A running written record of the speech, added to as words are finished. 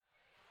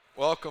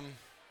Welcome.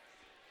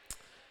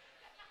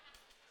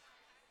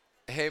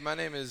 Hey, my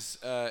name is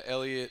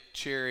Elliot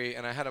Cherry,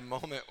 and I had a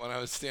moment when I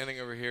was standing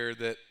over here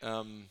that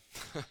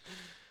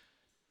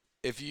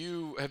if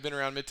you have been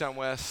around Midtown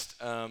West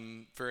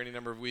for any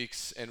number of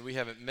weeks and we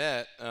haven't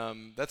met,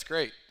 that's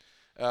great.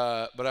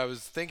 But I was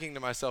thinking to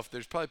myself,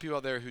 there's probably people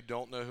out there who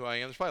don't know who I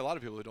am. There's probably a lot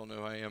of people who don't know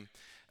who I am.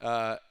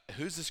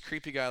 Who's this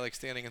creepy guy like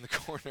standing in the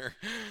corner?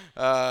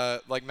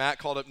 Like Matt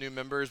called up new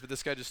members, but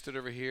this guy just stood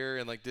over here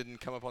and like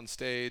didn't come up on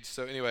stage.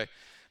 So anyway,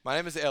 my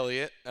name is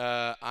Elliot.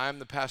 I'm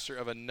the pastor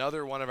of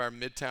another one of our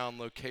Midtown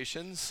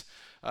locations.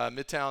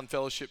 Midtown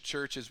Fellowship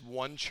Church is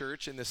one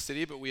church in the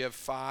city, but we have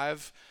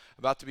five,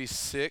 about to be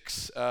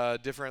six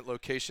different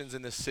locations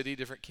in the city,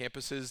 different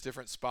campuses,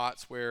 different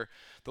spots where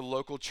the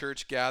local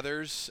church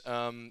gathers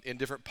in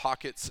different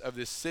pockets of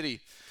this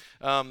city.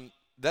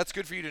 That's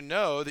good for you to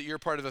know that you're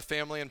part of a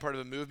family and part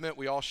of a movement.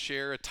 We all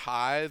share a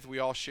tithe. We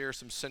all share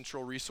some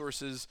central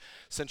resources,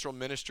 central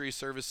ministry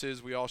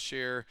services. We all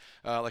share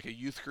like a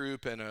youth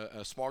group and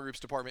a small groups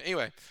department.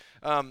 Anyway,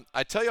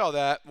 I tell you all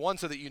that, one,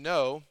 so that you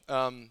know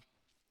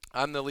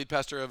I'm the lead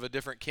pastor of a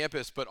different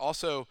campus, but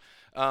also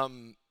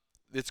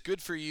it's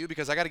good for you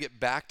because I got to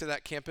get back to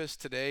that campus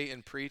today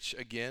and preach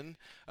again,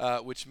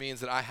 which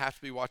means that I have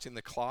to be watching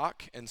the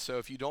clock. And so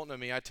if you don't know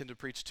me, I tend to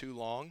preach too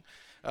long.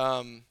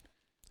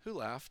 Who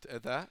laughed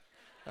at that?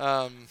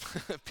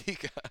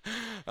 Pika.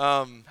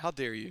 How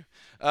dare you?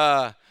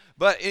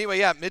 But anyway,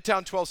 yeah,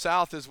 Midtown 12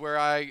 South is where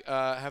I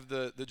have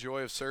the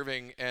joy of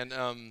serving, and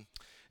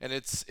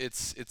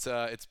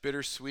it's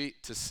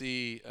bittersweet to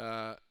see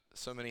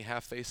so many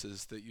half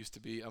faces that used to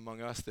be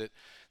among us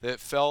that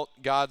felt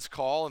God's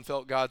call and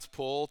felt God's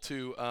pull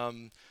to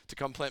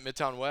come plant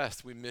Midtown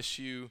West. We miss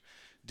you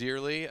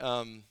dearly.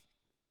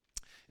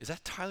 Is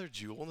that Tyler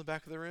Jewell in the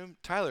back of the room?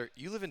 Tyler,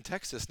 you live in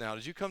Texas now.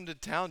 Did you come to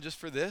town just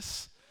for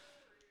this?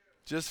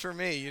 Just for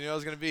me. You knew I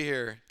was going to be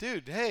here.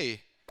 Dude,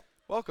 hey,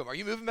 welcome. Are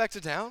you moving back to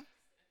town?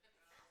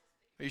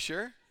 Are you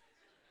sure?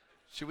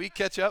 Should we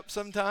catch up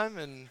sometime?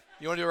 And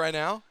you want to do it right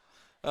now?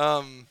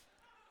 Um,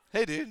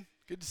 hey, dude,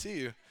 good to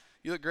see you.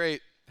 You look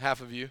great, half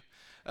of you.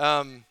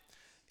 Um,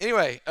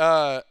 anyway,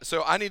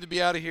 so I need to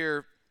be out of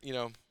here,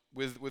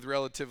 with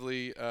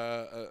relatively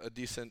a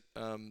decent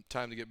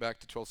time to get back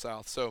to 12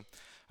 South. So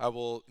I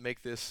will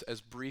make this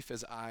as brief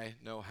as I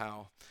know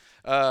how.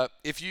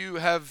 If you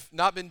have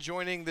not been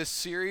joining this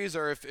series,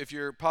 or if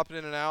you're popping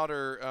in and out,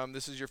 or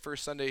this is your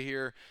first Sunday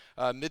here,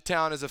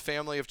 Midtown as a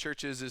family of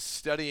churches is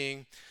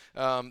studying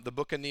the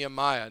book of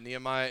Nehemiah.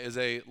 Nehemiah is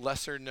a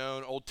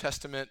lesser-known Old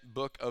Testament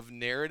book of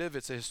narrative.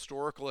 It's a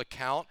historical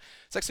account.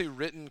 It's actually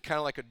written kind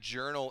of like a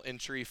journal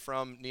entry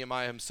from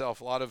Nehemiah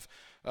himself. A lot of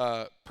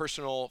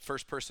personal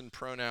first-person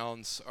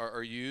pronouns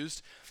are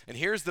used. And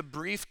here's the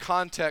brief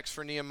context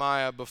for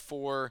Nehemiah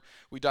before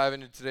we dive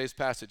into today's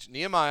passage.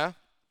 Nehemiah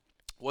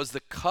was the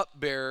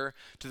cupbearer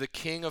to the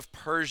king of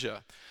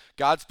Persia.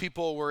 God's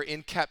people were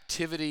in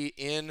captivity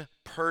in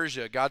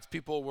Persia. God's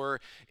people were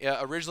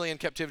originally in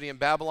captivity in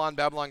Babylon.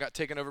 Babylon got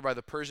taken over by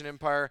the Persian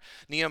Empire.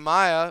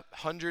 Nehemiah,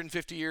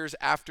 150 years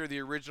after the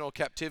original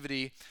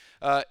captivity,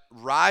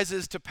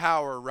 rises to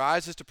power,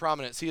 rises to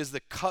prominence. He is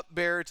the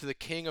cupbearer to the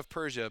king of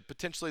Persia,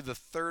 potentially the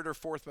third or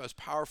fourth most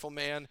powerful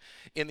man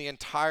in the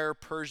entire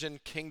Persian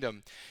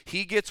kingdom.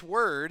 He gets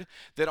word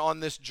that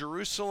on this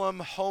Jerusalem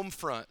home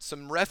front,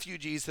 some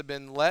refugees have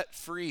been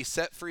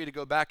set free to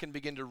go back and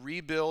begin to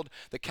rebuild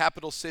the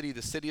capital city,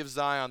 the city of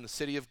Zion, the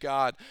city of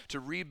God, to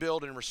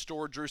rebuild and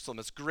restore Jerusalem.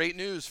 It's great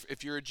news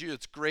if you're a Jew.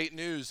 It's great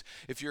news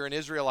if you're an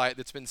Israelite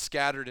that's been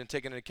scattered and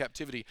taken into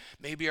captivity.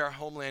 Maybe our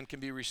homeland can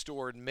be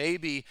restored.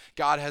 Maybe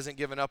God hasn't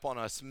given up on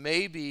us.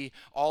 Maybe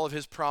all of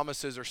his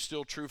promises are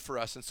still true for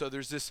us. And so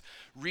there's this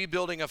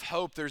rebuilding of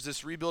hope. There's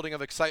this rebuilding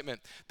of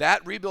excitement.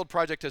 That rebuild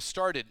project has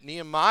started.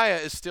 Nehemiah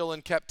is still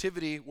in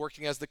captivity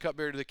working as the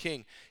cupbearer to the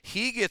king.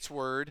 He gets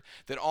word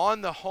that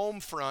on the home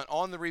front,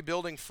 on the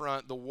rebuilding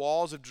front, the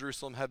walls of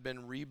Jerusalem have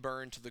been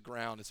reburned to the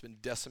ground. It's been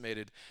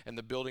decimated, and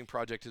the building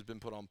project has been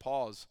put on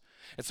pause.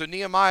 And so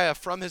Nehemiah,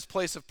 from his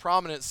place of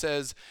prominence,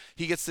 says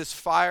he gets this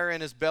fire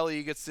in his belly,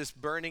 he gets this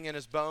burning in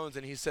his bones,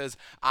 and he says,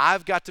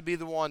 I've got to be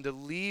the one to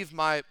leave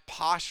my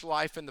posh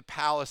life in the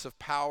palace of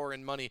power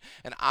and money,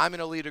 and I'm going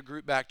to lead a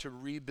group back to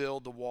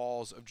rebuild the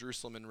walls of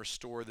Jerusalem and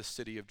restore the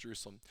city of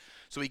Jerusalem.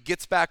 So he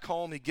gets back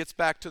home, he gets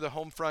back to the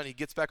home front, he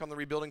gets back on the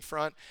rebuilding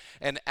front,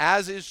 and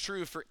as is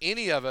true for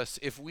any of us,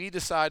 if we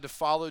decide to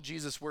follow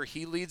Jesus where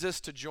he leads us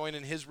to join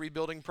in his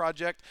rebuilding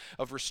project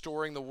of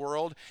restoring the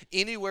world,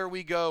 anywhere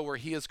we go where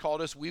he has called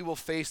us, we will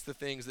face the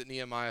things that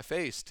Nehemiah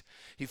faced.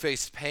 He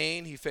faced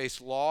pain, he faced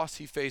loss,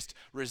 he faced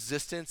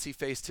resistance, he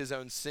faced his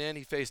own sin,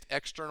 he faced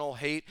external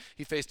hate,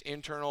 he faced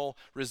internal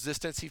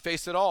resistance, he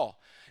faced it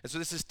all. And so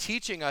this is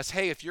teaching us,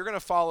 hey, if you're going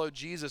to follow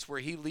Jesus where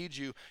he leads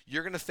you,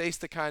 you're going to face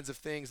the kinds of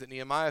things that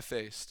Nehemiah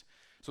faced.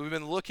 So we've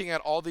been looking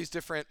at all these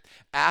different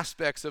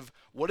aspects of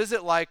what is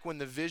it like when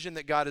the vision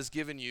that God has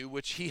given you,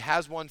 which he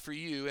has one for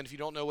you, and if you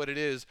don't know what it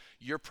is,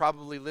 you're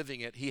probably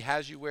living it. He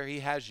has you where he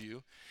has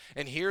you.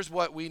 And here's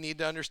what we need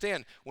to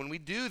understand. When we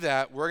do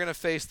that, we're going to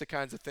face the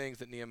kinds of things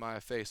that Nehemiah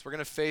faced. We're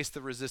going to face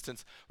the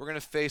resistance. We're going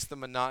to face the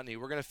monotony.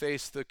 We're going to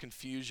face the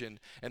confusion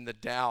and the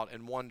doubt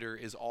and wonder,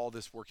 is all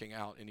this working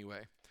out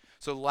anyway?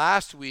 So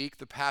last week,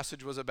 the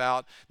passage was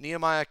about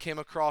Nehemiah came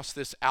across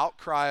this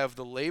outcry of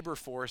the labor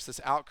force,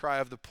 this outcry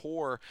of the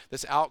poor,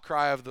 this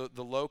outcry of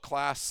the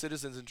low-class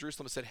citizens in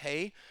Jerusalem, and said,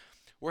 hey,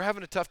 we're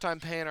having a tough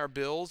time paying our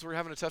bills. We're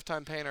having a tough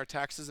time paying our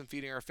taxes and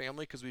feeding our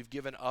family because we've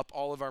given up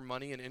all of our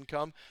money and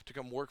income to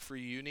come work for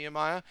you,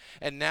 Nehemiah.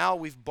 And now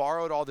we've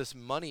borrowed all this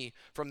money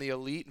from the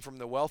elite and from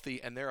the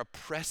wealthy, and they're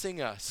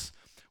oppressing us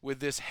with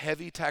this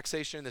heavy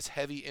taxation, this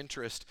heavy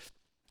interest.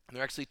 And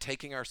they're actually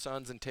taking our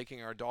sons and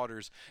taking our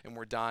daughters, and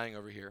we're dying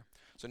over here.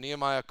 So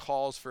Nehemiah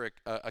calls for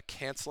a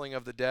canceling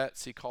of the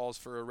debts. He calls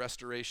for a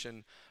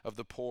restoration of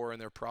the poor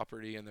and their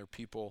property and their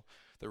people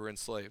that were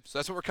enslaved. So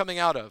that's what we're coming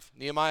out of.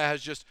 Nehemiah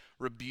has just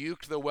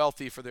rebuked the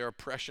wealthy for their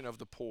oppression of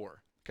the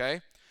poor.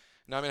 Okay?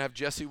 Now I'm going to have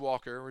Jesse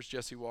Walker. Where's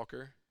Jesse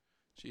Walker?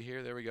 Is she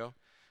here? There we go.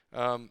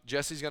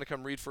 Jesse's going to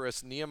come read for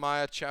us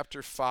Nehemiah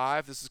chapter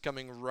 5. This is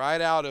coming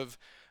right out of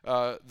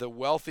the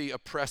wealthy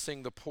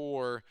oppressing the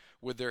poor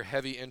with their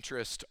heavy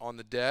interest on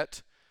the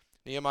debt.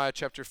 Nehemiah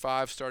chapter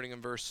 5, starting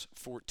in verse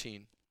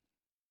 14.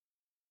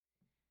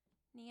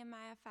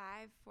 Nehemiah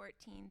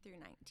 5:14 through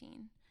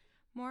 19.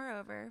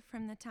 Moreover,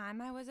 from the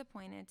time I was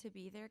appointed to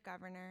be their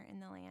governor in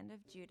the land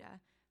of Judah,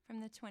 from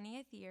the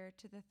 20th year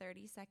to the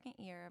 32nd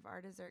year of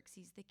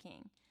Artaxerxes the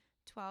king,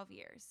 12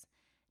 years,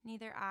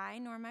 neither I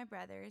nor my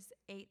brothers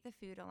ate the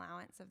food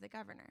allowance of the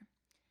governor.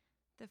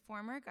 The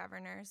former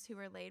governors who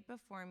were laid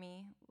before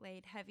me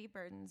laid heavy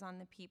burdens on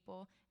the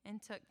people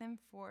and took them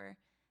for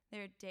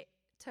their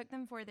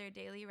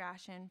daily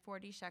ration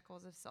 40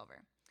 shekels of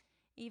silver.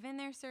 Even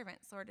their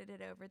servants lorded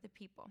it over the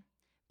people.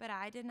 But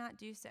I did not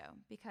do so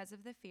because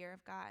of the fear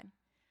of God.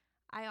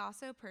 I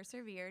also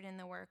persevered in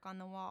the work on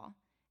the wall,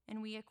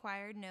 and we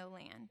acquired no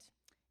land,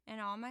 and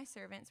all my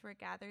servants were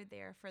gathered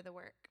there for the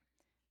work.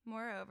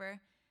 Moreover,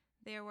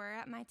 there were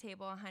at my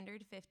table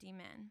 150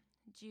 men,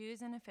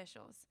 Jews and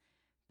officials,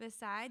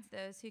 besides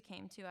those who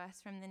came to us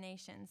from the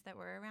nations that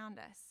were around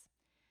us.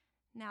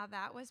 Now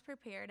that was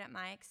prepared at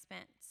my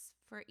expense,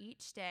 for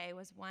each day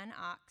was 1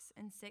 ox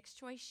and 6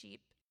 choice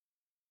sheep.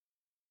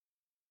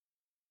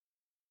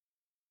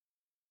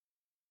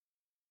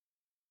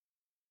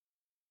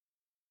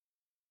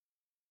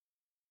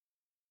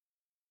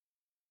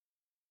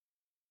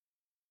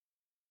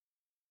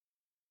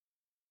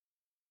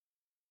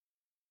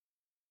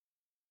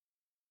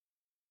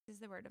 This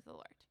is the word of the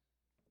Lord.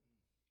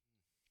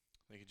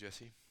 Thank you,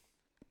 Jesse.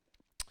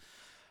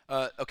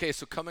 Okay,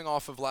 so coming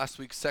off of last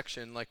week's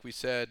section, like we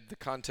said, the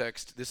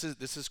context, this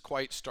is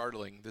quite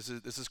startling. This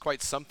is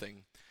quite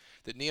something.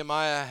 That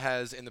Nehemiah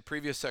has, in the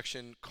previous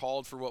section,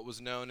 called for what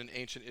was known in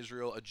ancient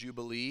Israel a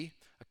jubilee,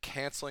 a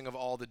canceling of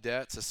all the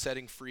debts, a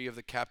setting free of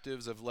the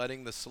captives, of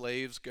letting the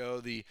slaves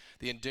go, the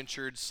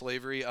indentured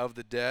slavery of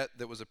the debt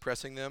that was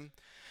oppressing them.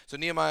 So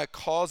Nehemiah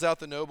calls out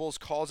the nobles,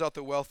 calls out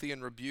the wealthy,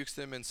 and rebukes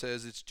them and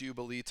says it's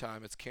jubilee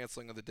time, it's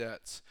canceling of the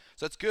debts.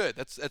 So that's good.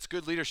 That's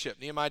good leadership.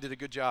 Nehemiah did a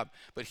good job.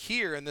 But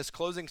here in this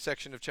closing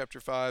section of chapter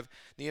 5,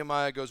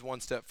 Nehemiah goes one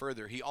step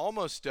further. He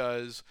almost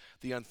does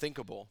the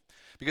unthinkable.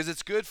 Because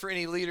it's good for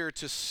any leader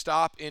to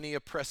stop any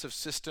oppressive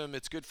system.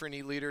 It's good for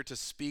any leader to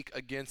speak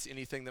against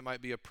anything that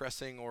might be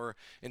oppressing or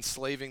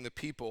enslaving the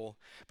people.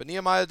 But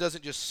Nehemiah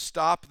doesn't just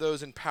stop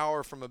those in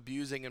power from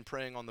abusing and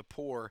preying on the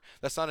poor.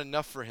 That's not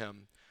enough for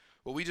him.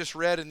 What we just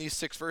read in these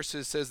 6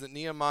 verses says that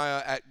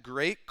Nehemiah, at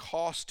great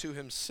cost to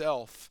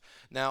himself,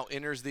 now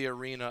enters the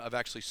arena of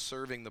actually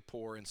serving the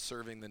poor and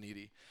serving the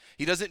needy.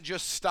 He doesn't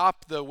just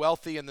stop the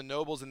wealthy and the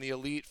nobles and the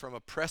elite from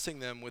oppressing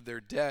them with their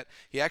debt.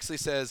 He actually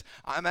says,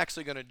 I'm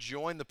actually going to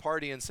join the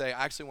party and say,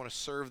 I actually want to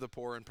serve the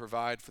poor and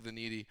provide for the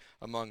needy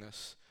among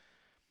us.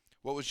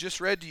 What was just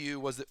read to you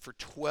was that for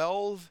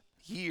 12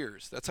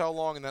 years, that's how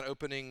long in that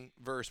opening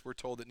verse we're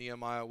told that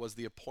Nehemiah was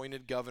the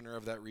appointed governor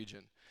of that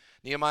region.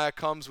 Nehemiah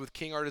comes with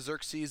King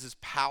Artaxerxes'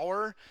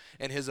 power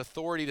and his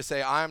authority to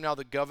say, I am now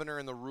the governor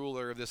and the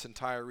ruler of this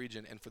entire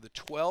region. And for the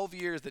 12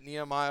 years that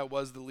Nehemiah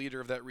was the leader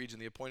of that region,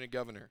 the appointed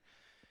governor,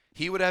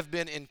 he would have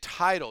been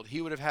entitled,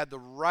 he would have had the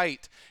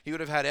right, he would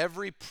have had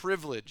every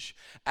privilege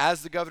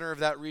as the governor of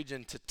that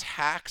region to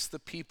tax the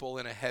people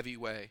in a heavy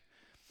way.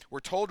 We're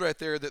told right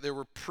there that there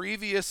were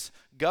previous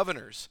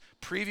governors,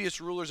 previous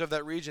rulers of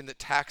that region that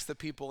taxed the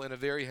people in a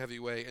very heavy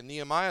way. And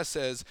Nehemiah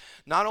says,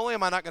 not only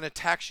am I not going to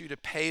tax you to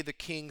pay the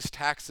king's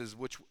taxes,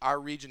 which our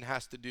region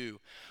has to do,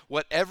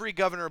 what every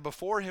governor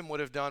before him would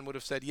have done would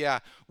have said, yeah,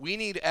 we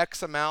need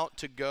X amount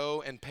to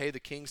go and pay the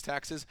king's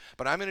taxes,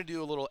 but I'm going to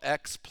do a little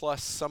X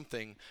plus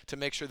something to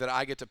make sure that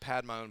I get to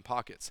pad my own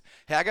pockets.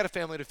 Hey, I got a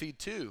family to feed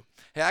too.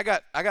 Hey, I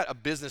got a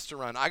business to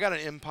run. I got an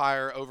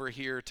empire over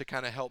here to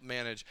kind of help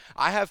manage.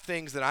 I have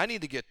things that I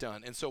need to get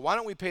done. And so why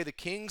don't we pay the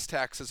king's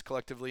taxes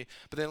collectively,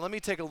 but then let me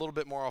take a little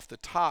bit more off the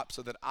top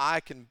so that I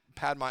can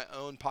pad my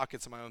own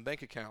pockets and my own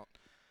bank account.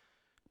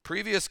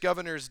 Previous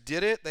governors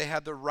did it. They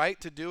had the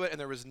right to do it, and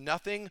there was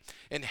nothing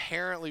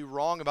inherently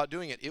wrong about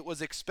doing it. It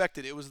was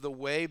expected. It was the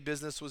way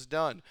business was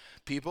done.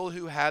 People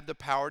who had the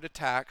power to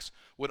tax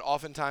would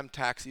oftentimes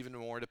tax even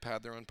more to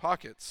pad their own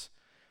pockets.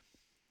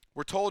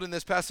 We're told in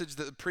this passage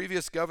that the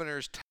previous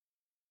governors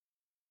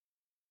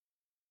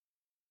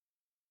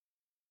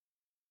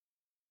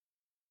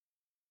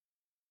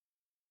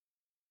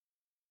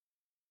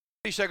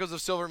shekels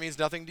of silver means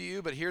nothing to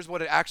you, but here's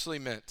what it actually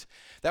meant.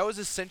 That was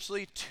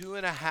essentially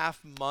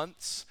 2.5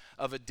 months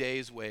of a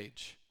day's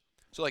wage.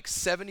 So like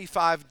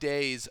 75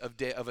 days of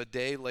a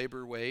day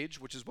labor wage,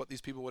 which is what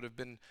these people would have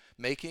been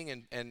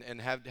making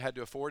and had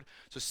to afford.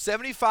 So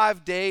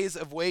 75 days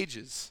of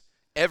wages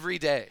every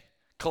day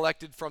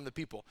collected from the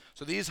people.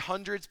 So these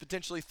hundreds,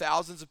 potentially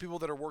thousands of people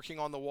that are working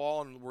on the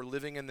wall and were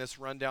living in this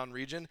rundown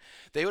region,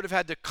 they would have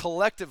had to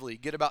collectively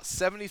get about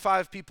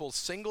 75 people's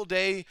single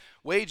day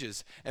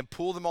wages and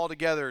pool them all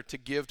together to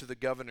give to the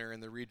governor in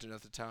the region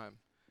at the time.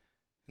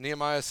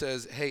 Nehemiah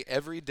says, hey,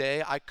 every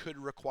day I could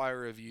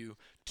require of you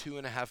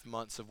 2.5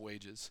 months of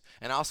wages.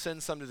 And I'll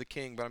send some to the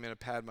king, but I'm going to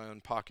pad my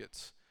own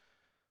pockets.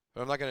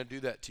 But I'm not going to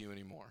do that to you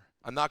anymore.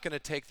 I'm not going to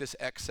take this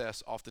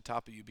excess off the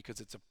top of you because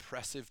it's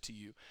oppressive to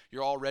you.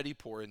 You're already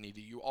poor and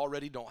needy. You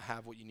already don't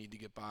have what you need to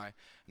get by.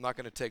 I'm not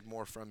going to take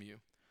more from you.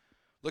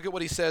 Look at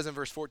what he says in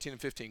verse 14 and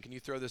 15. Can you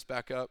throw this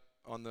back up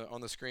on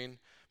the screen?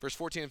 Verse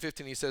 14 and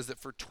 15, he says that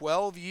for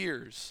 12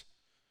 years,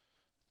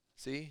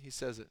 see, he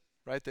says it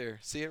right there.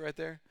 See it right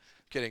there?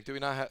 I'm kidding. Do we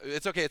not have,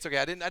 it's okay.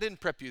 I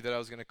didn't prep you that I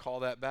was going to call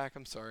that back.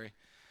 I'm sorry.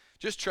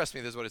 Just trust me,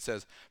 this is what it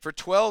says. For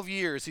 12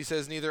 years, he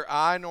says, neither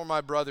I nor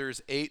my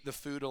brothers ate the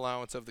food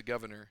allowance of the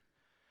governor.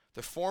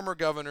 The former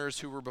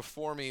governors who were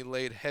before me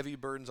laid heavy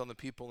burdens on the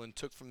people and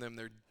took from them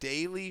their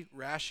daily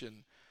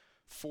ration,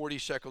 40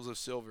 shekels of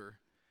silver.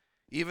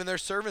 Even their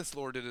servants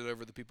lorded it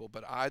over the people,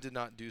 but I did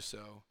not do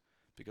so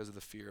because of the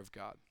fear of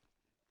God.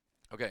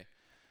 Okay,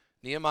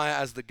 Nehemiah,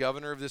 as the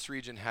governor of this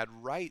region, had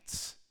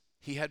rights.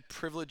 He had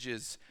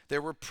privileges.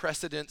 There were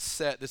precedents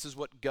set. This is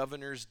what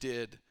governors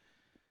did.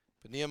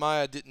 But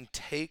Nehemiah didn't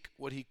take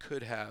what he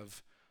could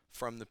have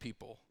from the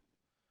people.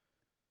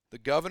 The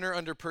governor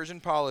under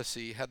Persian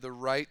policy had the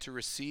right to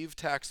receive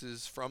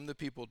taxes from the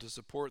people to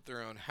support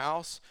their own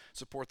house,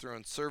 support their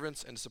own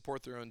servants, and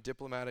support their own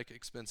diplomatic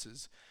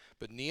expenses.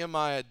 But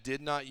Nehemiah did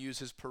not use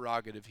his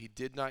prerogative. He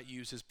did not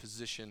use his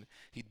position.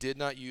 He did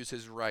not use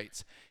his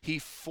rights. He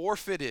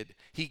forfeited.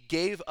 He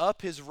gave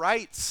up his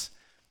rights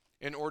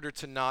in order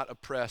to not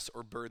oppress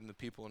or burden the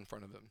people in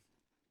front of him.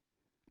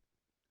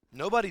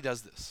 Nobody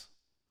does this.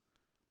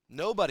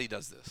 Nobody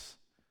does this.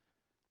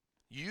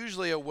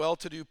 Usually a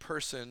well-to-do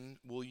person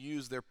will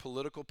use their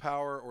political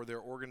power or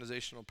their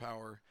organizational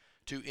power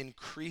to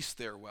increase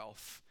their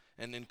wealth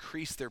and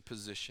increase their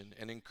position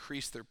and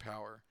increase their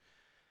power.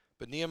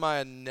 But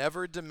Nehemiah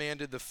never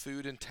demanded the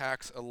food and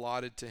tax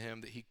allotted to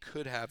him that he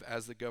could have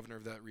as the governor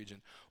of that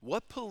region.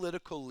 What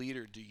political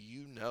leader do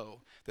you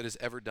know that has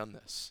ever done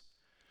this?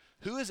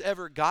 Who has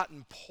ever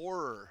gotten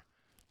poorer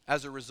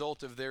as a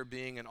result of their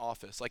being in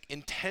office? Like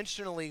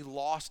intentionally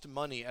lost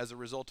money as a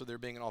result of their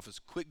being in office?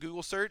 Quick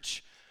Google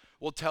search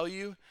will tell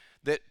you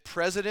that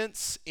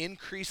presidents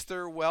increase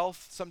their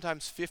wealth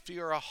sometimes 50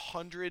 or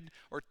 100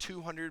 or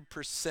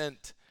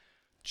 200%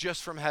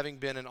 just from having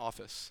been in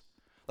office.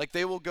 Like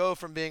they will go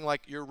from being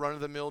like your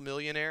run-of-the-mill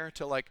millionaire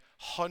to like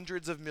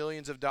hundreds of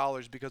millions of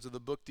dollars because of the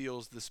book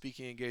deals, the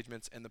speaking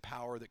engagements, and the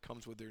power that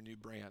comes with their new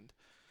brand.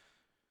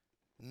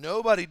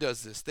 Nobody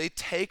does this. They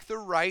take the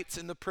rights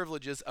and the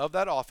privileges of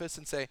that office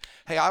and say,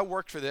 hey, I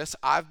worked for this.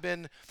 I've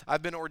been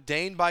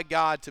ordained by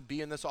God to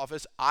be in this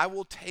office. I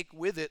will take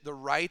with it the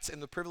rights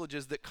and the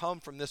privileges that come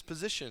from this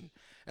position,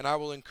 and I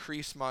will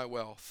increase my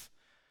wealth.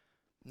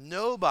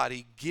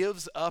 Nobody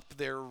gives up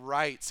their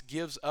rights,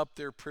 gives up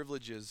their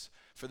privileges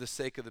for the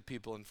sake of the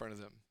people in front of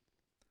them.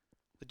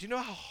 Do you know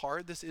how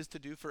hard this is to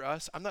do for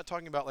us? I'm not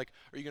talking about like,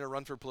 are you going to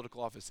run for a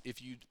political office?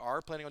 If you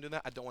are planning on doing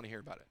that, I don't want to hear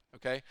about it,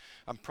 okay?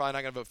 I'm probably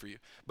not going to vote for you.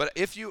 But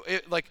if you,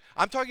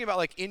 I'm talking about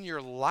like in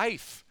your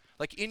life,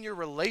 like in your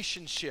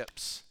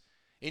relationships,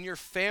 in your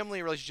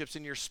family relationships,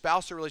 in your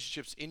spousal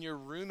relationships, in your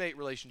roommate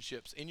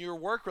relationships, in your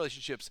work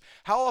relationships.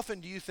 How often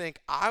do you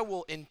think I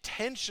will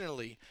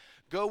intentionally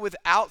go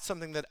without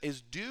something that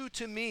is due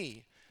to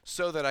me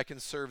so that I can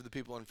serve the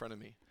people in front of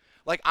me?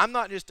 Like I'm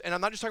not just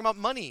talking about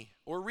money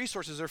or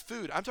resources or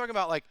food. I'm talking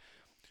about like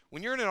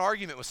when you're in an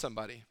argument with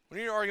somebody, when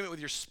you're in an argument with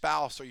your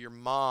spouse or your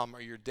mom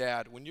or your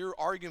dad, when you're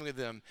arguing with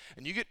them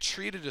and you get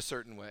treated a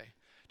certain way.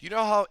 Do you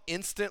know how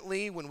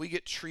instantly when we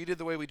get treated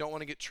the way we don't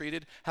want to get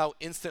treated, how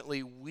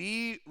instantly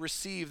we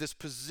receive this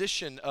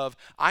position of,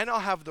 I now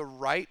have the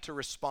right to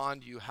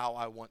respond to you how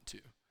I want to.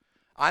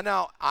 I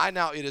now,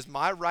 it is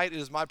my right, it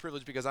is my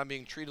privilege because I'm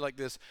being treated like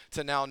this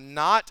to now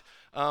not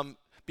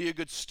be a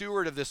good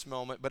steward of this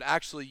moment, but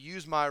actually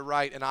use my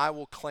right, and I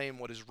will claim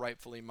what is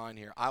rightfully mine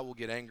here. I will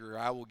get angry, or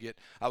I will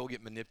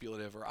get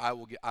manipulative, or I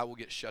will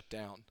get shut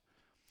down.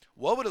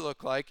 What would it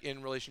look like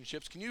in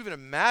relationships? Can you even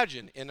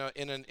imagine in an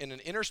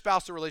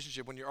interspousal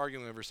relationship when you're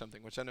arguing over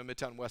something, which I know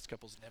Midtown West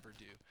couples never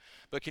do.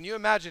 But can you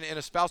imagine in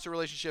a spousal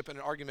relationship in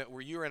an argument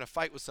where you're in a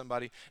fight with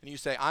somebody and you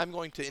say, I'm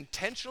going to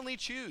intentionally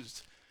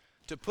choose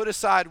to put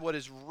aside what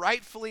is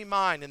rightfully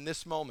mine in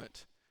this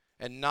moment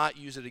and not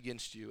use it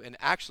against you and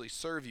actually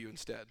serve you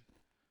instead?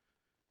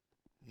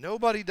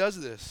 Nobody does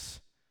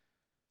this.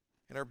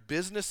 In our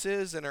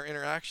businesses and our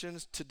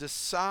interactions, to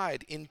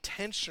decide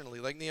intentionally,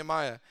 like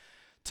Nehemiah,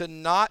 to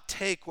not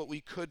take what we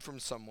could from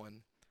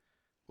someone,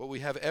 what we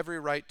have every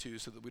right to,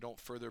 so that we don't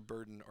further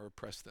burden or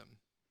oppress them.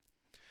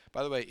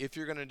 By the way, if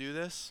you're going to do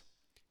this,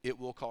 it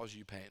will cause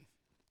you pain.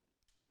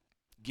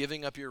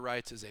 Giving up your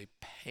rights is a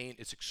pain.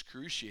 It's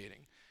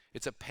excruciating.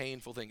 It's a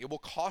painful thing. It will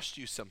cost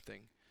you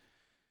something.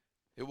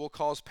 It will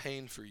cause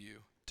pain for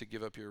you to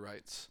give up your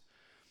rights.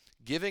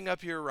 Giving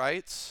up your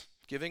rights,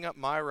 giving up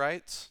my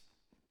rights,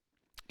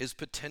 is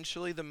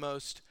potentially the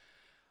most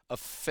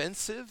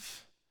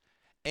offensive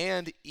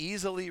and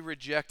easily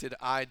rejected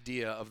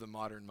idea of the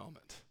modern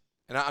moment.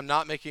 And I'm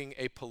not making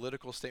a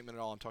political statement at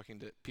all. I'm talking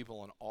to people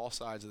on all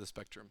sides of the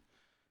spectrum.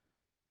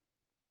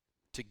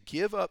 To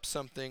give up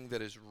something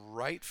that is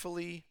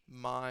rightfully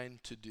mine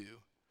to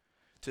do.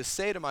 To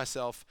say to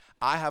myself,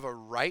 I have a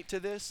right to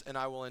this, and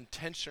I will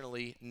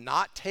intentionally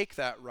not take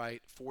that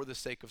right for the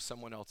sake of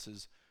someone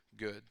else's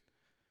good.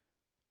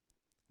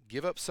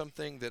 Give up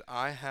something that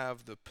I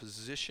have the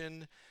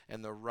position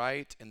and the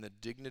right and the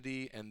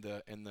dignity and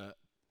the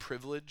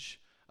privilege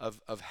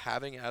of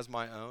having as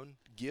my own.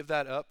 Give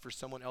that up for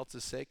someone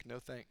else's sake? No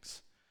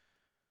thanks.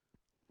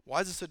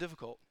 Why is it so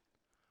difficult?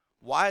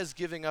 Why is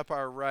giving up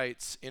our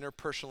rights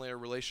interpersonally or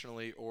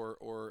relationally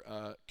or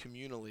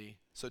communally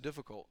so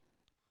difficult?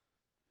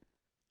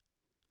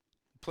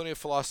 Plenty of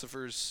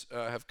philosophers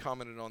have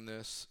commented on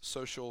this,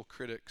 social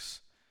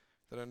critics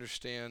that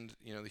understand,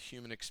 the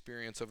human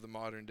experience of the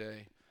modern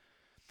day.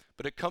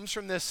 But it comes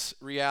from this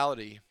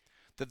reality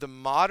that the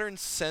modern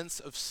sense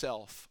of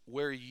self,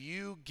 where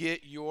you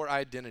get your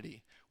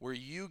identity, where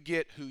you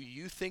get who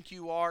you think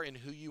you are and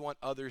who you want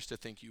others to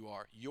think you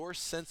are, your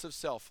sense of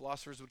self,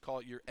 philosophers would call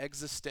it your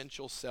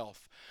existential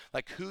self,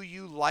 like who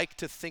you like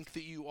to think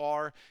that you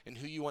are and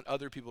who you want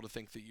other people to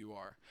think that you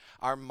are.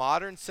 Our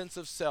modern sense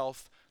of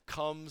self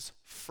comes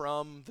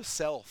from the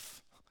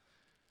self.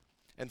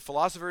 And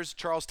philosophers,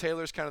 Charles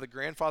Taylor is kind of the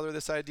grandfather of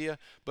this idea,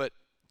 but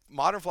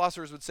modern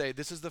philosophers would say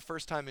this is the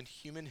first time in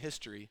human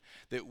history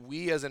that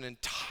we as an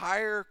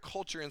entire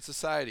culture and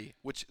society,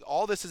 which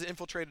all this has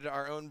infiltrated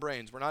our own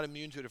brains, we're not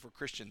immune to it if we're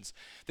Christians,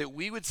 that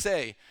we would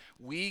say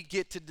we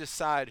get to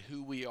decide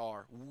who we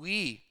are.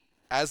 We,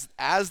 as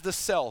the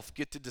self,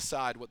 get to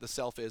decide what the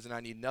self is, and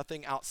I need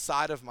nothing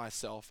outside of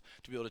myself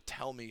to be able to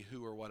tell me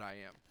who or what I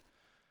am.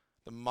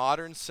 The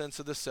modern sense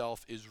of the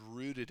self is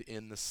rooted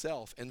in the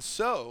self. And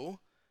so,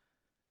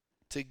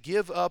 to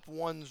give up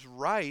one's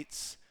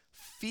rights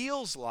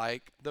feels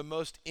like the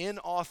most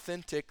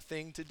inauthentic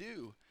thing to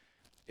do.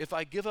 If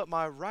I give up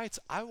my rights,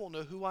 I won't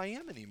know who I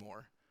am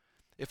anymore.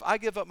 If I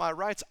give up my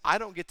rights, I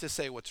don't get to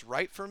say what's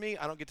right for me.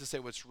 I don't get to say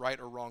what's right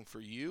or wrong for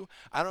you.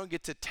 I don't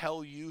get to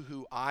tell you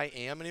who I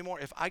am anymore.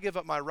 If I give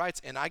up my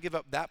rights and I give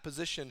up that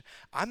position,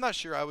 I'm not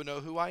sure I would know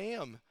who I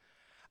am.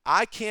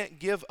 I can't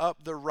give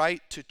up the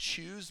right to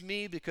choose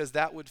me because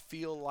that would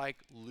feel like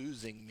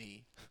losing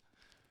me.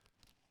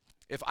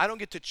 If I don't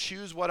get to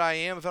choose what I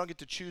am, if I don't get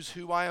to choose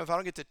who I am, if I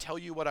don't get to tell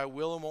you what I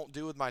will and won't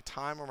do with my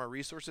time or my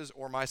resources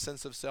or my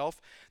sense of self,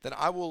 then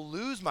I will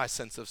lose my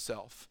sense of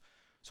self.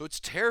 So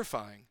it's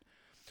terrifying.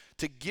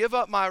 To give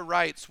up my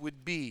rights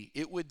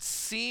it would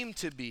seem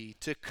to be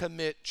to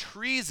commit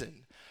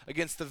treason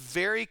against the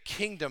very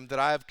kingdom that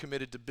I have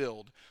committed to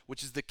build,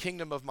 which is the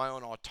kingdom of my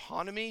own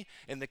autonomy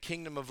and the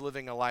kingdom of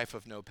living a life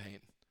of no pain.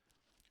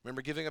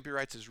 Remember, giving up your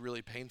rights is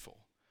really painful.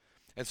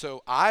 And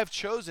so I've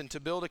chosen to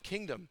build a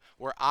kingdom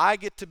where I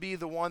get to be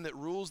the one that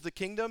rules the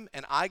kingdom,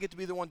 and I get to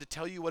be the one to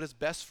tell you what is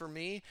best for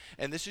me,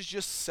 and this is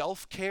just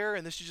self-care,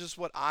 and this is just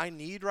what I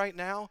need right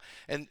now.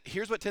 And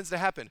here's what tends to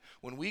happen.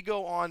 When we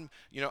go on,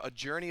 a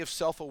journey of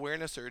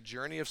self-awareness or a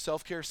journey of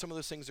self-care, some of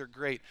those things are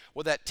great.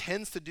 What that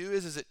tends to do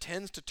is it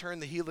tends to turn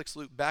the helix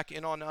loop back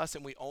in on us,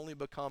 and we only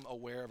become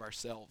aware of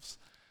ourselves.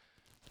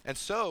 And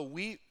so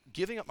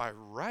giving up my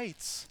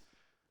rights,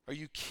 are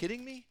you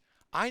kidding me?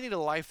 I need a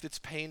life that's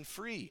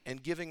pain-free,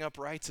 and giving up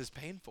rights is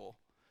painful.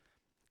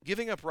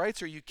 Giving up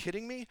rights, are you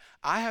kidding me?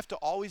 I have to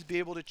always be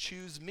able to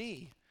choose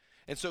me.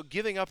 And so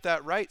giving up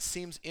that right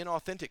seems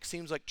inauthentic,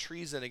 seems like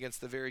treason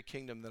against the very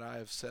kingdom that I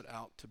have set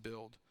out to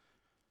build.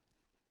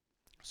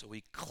 So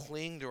we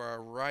cling to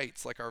our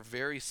rights like our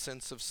very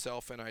sense of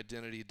self and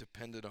identity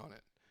depended on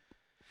it.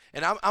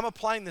 And I'm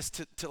applying this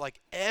to like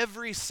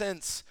every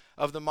sense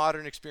of the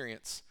modern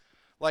experience.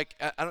 Like,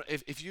 I don't,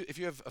 if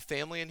you have a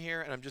family in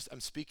here, and I'm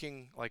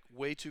speaking like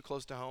way too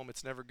close to home,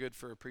 it's never good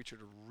for a preacher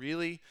to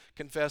really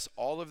confess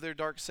all of their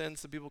dark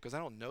sins to people because I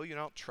don't know you, and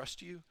I don't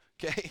trust you,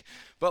 okay?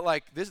 But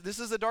like this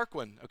is a dark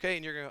one, okay?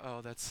 And you're going, oh,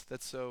 that's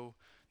so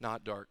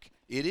not dark.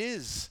 It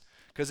is,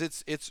 because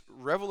it's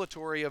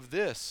revelatory of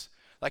this.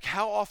 Like,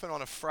 how often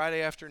on a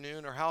Friday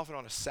afternoon or how often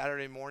on a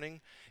Saturday morning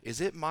is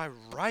it my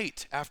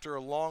right after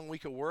a long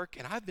week of work,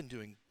 and I've been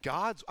doing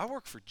I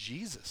work for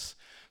Jesus.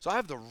 So I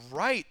have the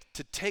right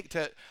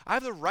I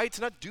have the right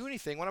to not do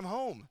anything when I'm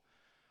home.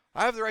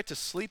 I have the right to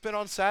sleep in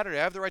on Saturday.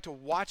 I have the right to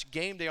watch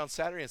game day on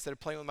Saturday instead of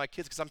playing with my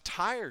kids because I'm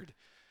tired.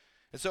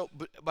 And so,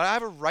 but I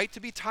have a right to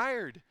be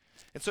tired.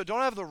 And so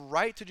don't I have the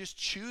right to just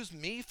choose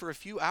me for a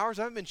few hours?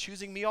 I haven't been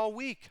choosing me all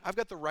week. I've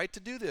got the right to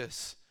do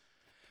this.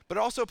 But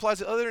it also applies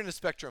to the other end of the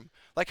spectrum.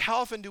 Like, how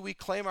often do we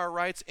claim our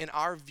rights in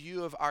our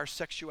view of our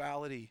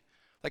sexuality?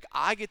 Like,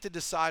 I get to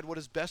decide what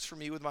is best for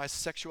me with my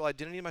sexual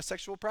identity and my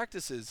sexual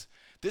practices.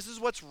 This is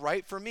what's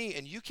right for me,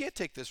 and you can't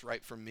take this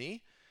right from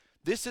me.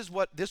 This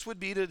would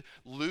be to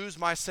lose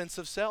my sense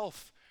of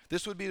self.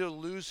 This would be to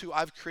lose who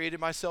I've created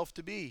myself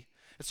to be.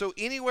 And so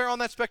anywhere on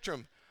that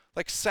spectrum,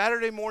 like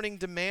Saturday morning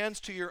demands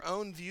to your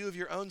own view of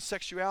your own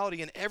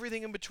sexuality and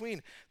everything in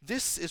between,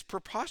 this is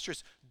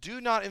preposterous. Do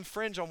not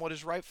infringe on what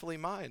is rightfully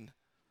mine.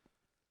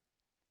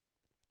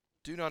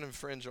 Do not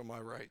infringe on my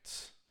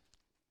rights.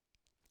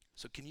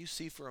 So can you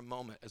see for a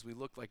moment, as we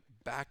look like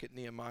back at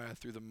Nehemiah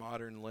through the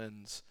modern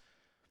lens,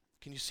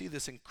 can you see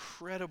this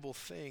incredible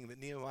thing that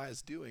Nehemiah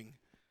is doing?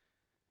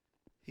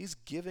 He's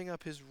giving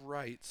up his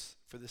rights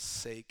for the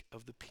sake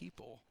of the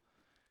people.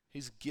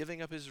 He's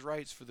giving up his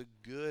rights for the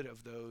good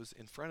of those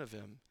in front of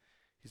him.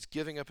 He's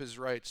giving up his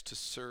rights to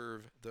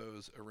serve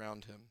those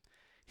around him.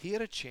 He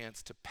had a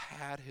chance to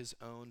pad his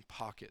own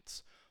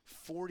pockets.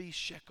 40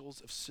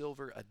 shekels of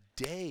silver a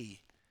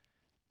day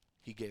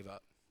he gave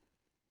up.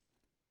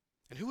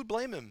 And who would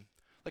blame him?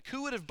 Like,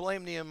 who would have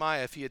blamed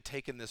Nehemiah if he had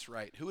taken this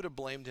right? Who would have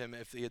blamed him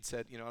if he had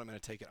said, you know what, I'm going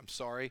to take it. I'm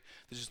sorry.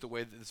 This is just the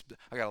way that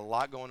I got a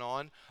lot going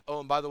on.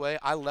 Oh, and by the way,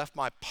 I left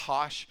my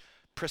posh,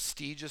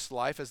 prestigious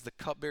life as the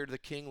cupbearer to the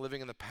king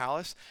living in the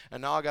palace,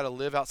 and now I got to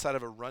live outside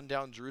of a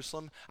rundown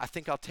Jerusalem. I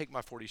think I'll take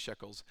my 40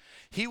 shekels.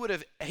 He would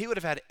have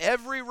had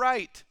every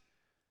right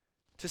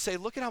to say,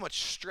 look at how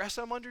much stress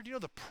I'm under. Do you know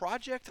the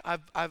project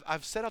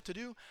I've set out to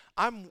do?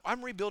 I'm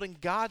rebuilding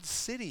God's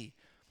city.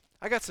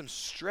 I got some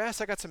stress,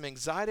 I got some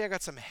anxiety, I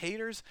got some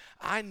haters.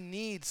 I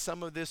need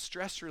some of this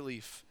stress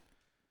relief.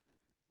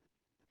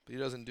 But he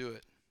doesn't do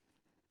it.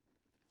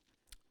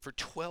 For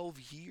 12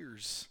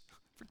 years,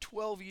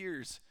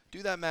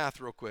 do that math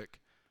real quick.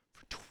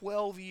 For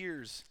 12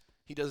 years,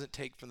 he doesn't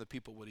take from the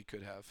people what he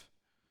could have.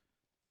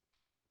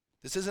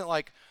 This isn't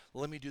like,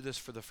 let me do this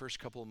for the first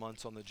couple of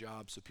months on the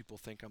job so people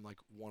think I'm like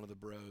one of the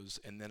bros,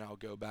 and then I'll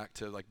go back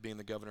to like being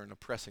the governor and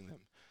oppressing them.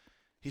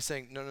 He's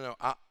saying, no,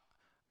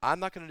 I'm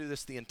not going to do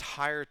this the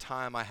entire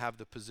time I have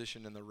the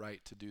position and the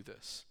right to do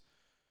this.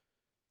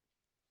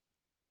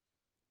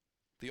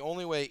 The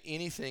only way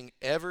anything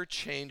ever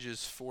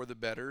changes for the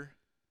better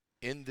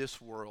in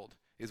this world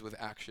is with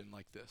action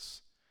like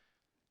this.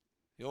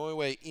 The only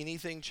way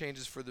anything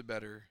changes for the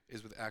better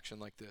is with action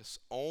like this.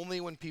 Only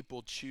when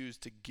people choose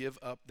to give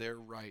up their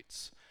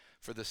rights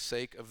for the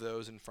sake of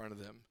those in front of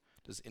them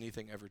does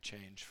anything ever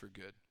change for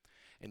good.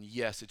 And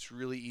yes, it's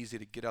really easy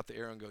to get out the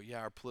arrow and go,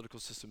 yeah, our political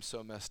system's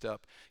so messed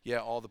up. Yeah,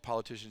 all the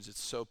politicians,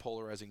 it's so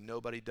polarizing.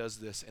 Nobody does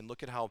this. And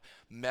look at how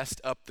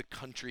messed up the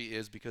country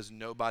is because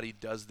nobody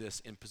does this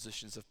in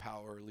positions of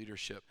power or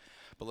leadership.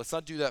 But let's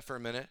not do that for a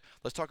minute.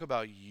 Let's talk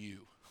about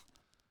you.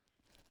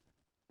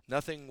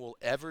 Nothing will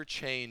ever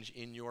change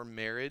in your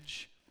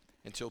marriage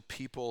until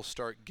people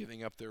start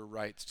giving up their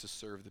rights to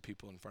serve the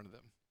people in front of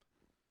them.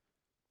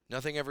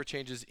 Nothing ever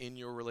changes in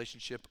your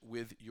relationship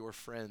with your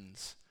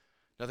friends.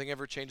 Nothing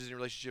ever changes in your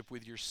relationship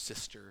with your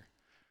sister.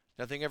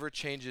 Nothing ever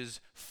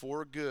changes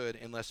for good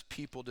unless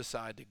people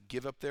decide to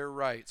give up their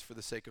rights for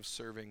the sake of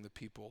serving the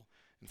people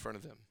in front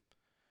of them.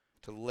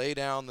 To lay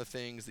down the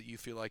things that you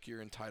feel like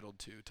you're entitled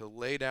to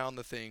lay down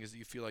the things that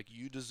you feel like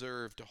you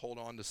deserve to hold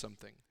on to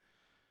something.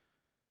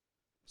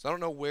 So I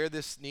don't know where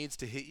this needs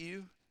to hit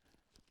you.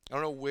 I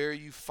don't know where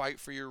you fight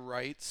for your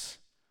rights.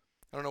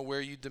 I don't know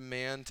where you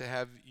demand to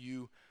have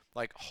you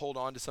like hold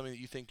on to something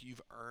that you think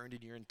you've earned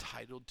and you're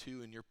entitled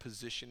to in your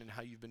position and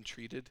how you've been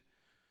treated.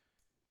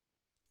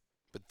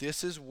 But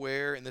this is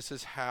where and this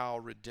is how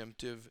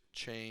redemptive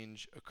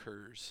change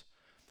occurs.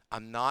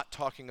 I'm not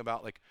talking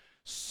about like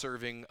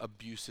serving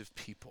abusive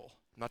people.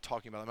 I'm not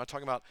talking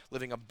about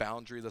living a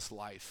boundaryless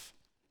life.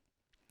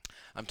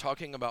 I'm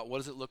talking about what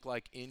does it look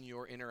like in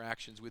your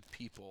interactions with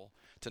people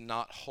to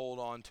not hold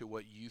on to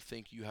what you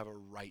think you have a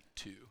right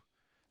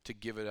to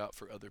give it up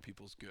for other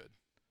people's good.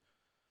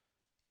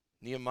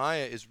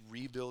 Nehemiah is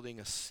rebuilding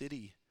a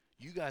city.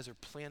 You guys are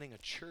planning a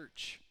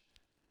church.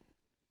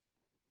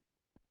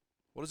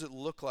 What does it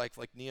look like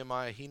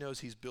Nehemiah? He knows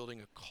he's building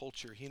a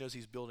culture. He knows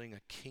he's building a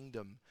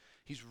kingdom.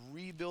 He's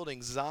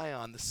rebuilding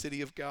Zion, the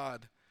city of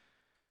God.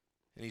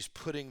 And he's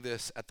putting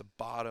this at the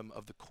bottom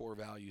of the core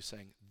value,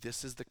 saying,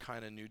 this is the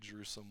kind of New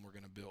Jerusalem we're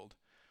going to build,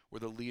 where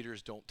the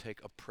leaders don't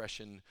take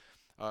oppression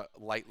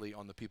lightly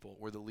on the people,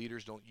 where the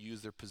leaders don't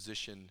use their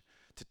position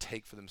to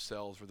take for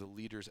themselves, where the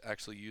leaders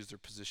actually use their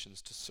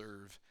positions to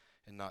serve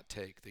and not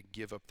take. They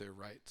give up their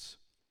rights.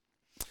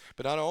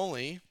 But not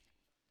only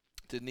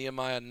did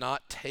Nehemiah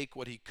not take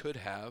what he could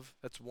have,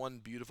 that's one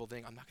beautiful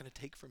thing. I'm not going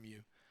to take from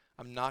you.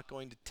 I'm not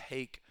going to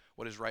take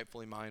what is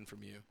rightfully mine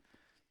from you.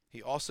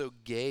 He also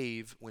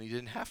gave when he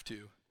didn't have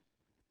to.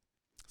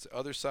 It's the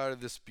other side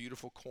of this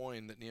beautiful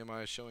coin that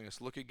Nehemiah is showing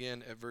us. Look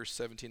again at verse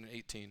 17 and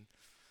 18.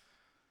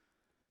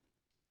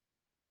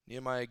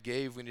 Nehemiah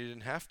gave when he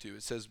didn't have to.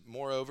 It says,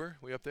 moreover,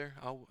 we up there?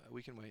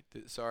 We can wait.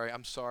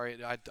 I'm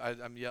sorry.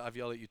 I've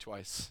yelled at you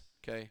twice.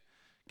 Okay?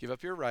 Give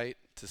up your right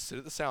to sit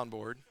at the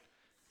soundboard.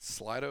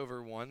 Slide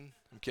over one.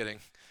 I'm kidding.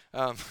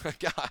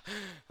 God,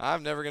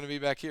 I'm never going to be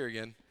back here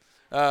again.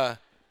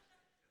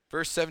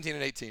 Verse 17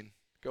 and 18.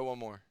 Go one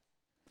more.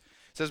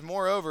 It says,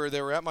 moreover,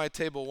 there were at my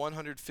table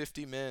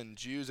 150 men,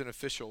 Jews and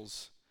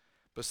officials,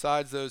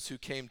 besides those who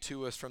came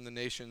to us from the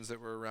nations that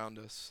were around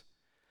us.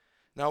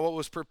 Now what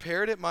was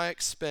prepared at my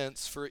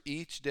expense for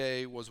each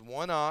day was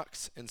 1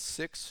 ox and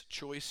 6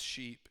 choice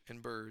sheep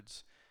and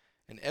birds,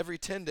 and every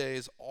 10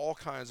 days all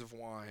kinds of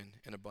wine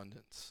in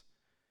abundance.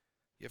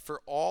 Yet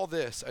for all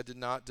this I did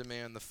not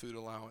demand the food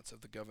allowance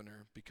of the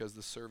governor, because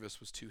the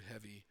service was too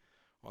heavy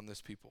on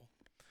this people.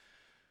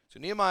 So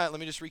Nehemiah, let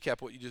me just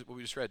recap what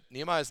we just read.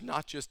 Nehemiah is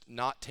not just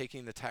not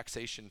taking the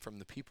taxation from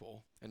the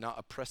people and not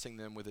oppressing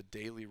them with a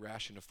daily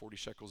ration of 40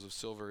 shekels of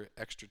silver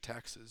extra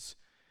taxes.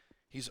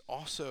 He's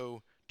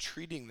also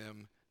treating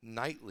them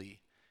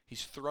nightly.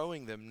 He's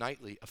throwing them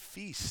nightly a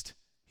feast.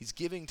 He's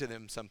giving to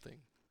them something.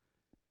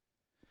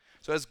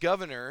 So as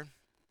governor,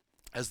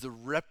 as the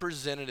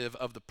representative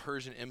of the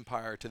Persian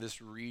Empire to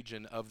this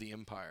region of the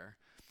empire,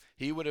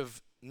 he would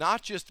have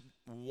not just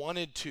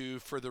wanted to,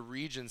 for the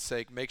region's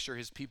sake, make sure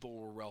his people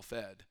were well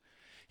fed.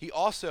 He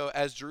also,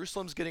 as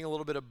Jerusalem's getting a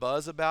little bit of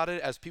buzz about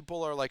it, as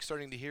people are like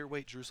starting to hear,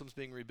 wait, Jerusalem's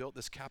being rebuilt,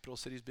 this capital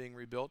city's being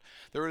rebuilt,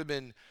 there would have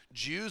been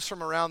Jews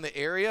from around the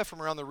area,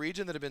 from around the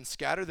region that have been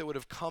scattered that would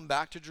have come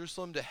back to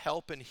Jerusalem to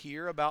help and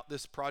hear about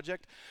this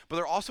project. But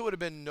there also would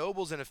have been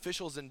nobles and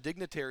officials and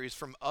dignitaries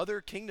from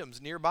other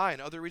kingdoms nearby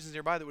and other regions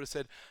nearby that would have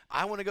said,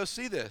 I want to go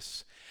see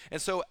this.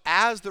 And so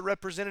as the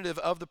representative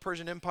of the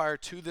Persian Empire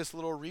to this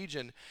little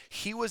region,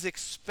 he was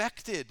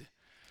expected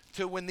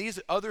to, when these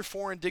other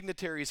foreign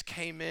dignitaries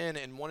came in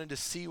and wanted to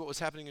see what was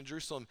happening in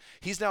Jerusalem,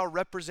 he's now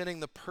representing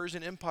the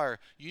Persian Empire.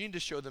 You need to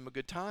show them a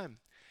good time.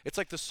 It's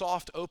like the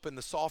soft open,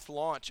 the soft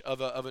launch of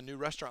a new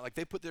restaurant. Like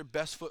they put their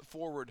best foot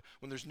forward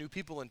when there's new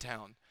people in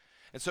town.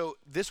 And so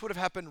this would have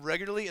happened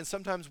regularly and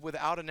sometimes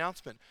without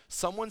announcement.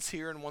 Someone's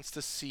here and wants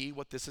to see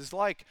what this is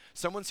like.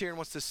 Someone's here and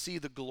wants to see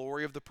the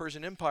glory of the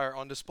Persian Empire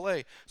on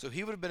display. So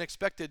he would have been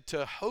expected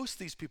to host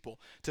these people,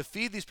 to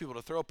feed these people,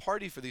 to throw a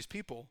party for these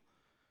people.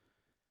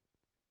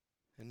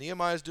 And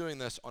Nehemiah is doing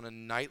this on a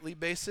nightly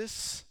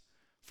basis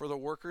for the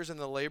workers and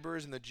the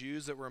laborers and the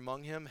Jews that were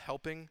among him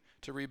helping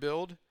to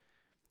rebuild.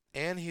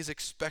 And he's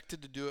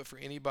expected to do it for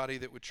anybody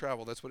that would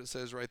travel. That's what it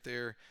says right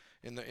there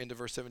in the end of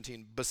verse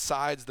 17.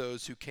 Besides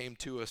those who came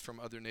to us from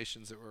other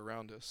nations that were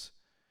around us.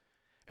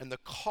 And the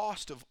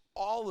cost of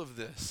all of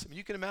this, I mean,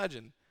 you can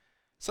imagine.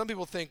 Some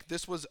people think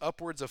this was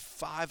upwards of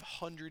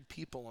 500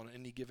 people on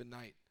any given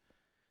night.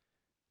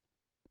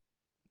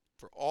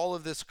 For all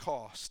of this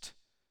cost,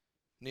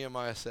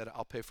 Nehemiah said,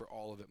 I'll pay for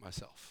all of it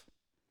myself.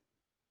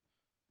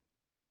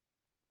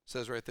 It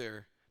says right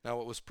there, now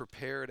it was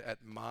prepared at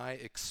my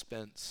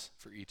expense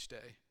for each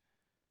day.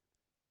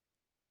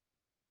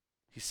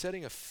 He's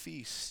setting a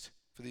feast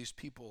for these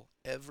people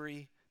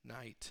every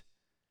night.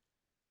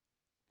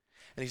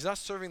 And he's not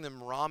serving them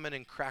ramen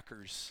and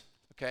crackers,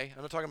 okay?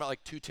 I'm not talking about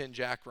like 210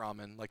 Jack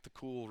ramen, like the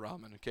cool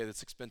ramen, okay,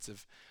 that's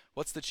expensive.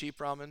 What's the cheap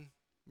ramen?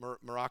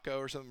 Morocco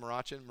or something?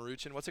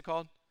 Maruchan? What's it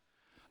called?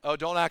 Oh,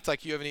 don't act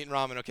like you haven't eaten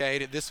ramen, okay? I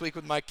ate it this week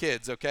with my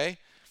kids, okay?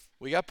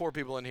 We got poor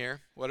people in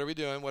here. What are we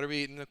doing? What are we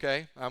eating,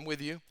 okay? I'm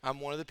with you. I'm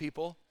one of the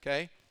people,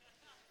 okay?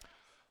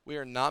 We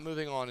are not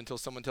moving on until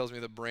someone tells me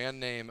the brand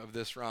name of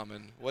this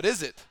ramen. What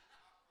is it?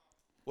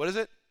 What is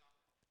it?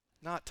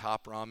 Not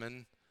Top Ramen.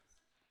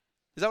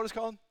 Is that what it's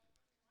called?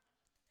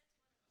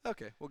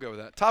 Okay, we'll go with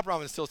that. Top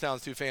Ramen still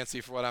sounds too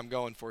fancy for what I'm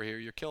going for here.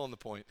 You're killing the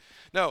point.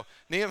 No,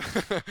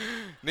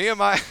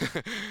 Nehemiah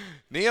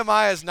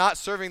is not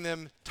serving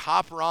them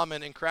top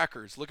ramen and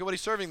crackers. Look at what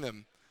he's serving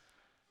them.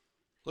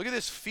 Look at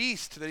this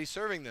feast that he's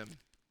serving them.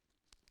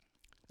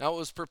 Now it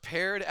was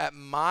prepared at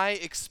my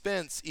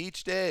expense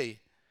each day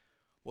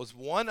was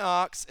 1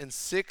 ox and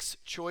 6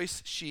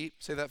 choice sheep,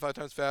 say that 5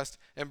 times fast,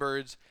 and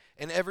birds,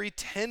 and every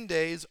 10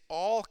 days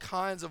all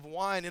kinds of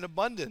wine in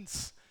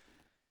abundance.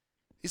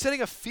 He's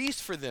setting a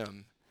feast for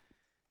them.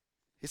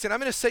 He said, I'm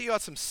going to set you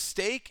out some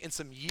steak and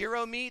some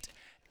gyro meat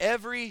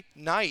every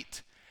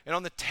night. And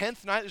on the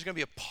 10th night, there's going to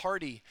be a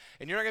party.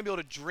 And you're not going to be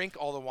able to drink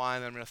all the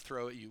wine that I'm going to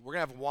throw at you. We're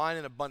going to have wine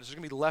in abundance. There's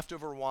going to be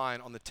leftover wine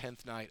on the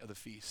 10th night of the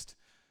feast.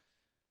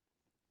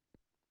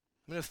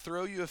 I'm going to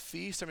throw you a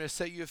feast. I'm going to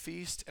set you a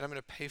feast. And I'm going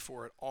to pay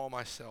for it all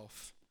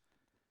myself.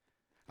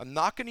 I'm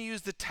not going to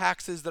use the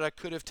taxes that I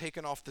could have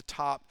taken off the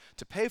top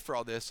to pay for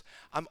all this.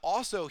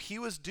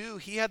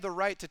 He had the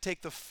right to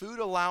take the food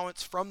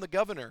allowance from the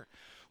governor,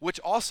 which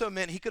also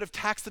meant he could have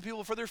taxed the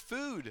people for their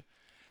food.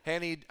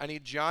 hey, I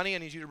need Johnny, I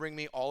need you to bring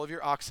me all of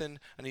your oxen,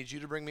 I need you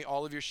to bring me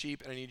all of your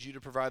sheep, and I need you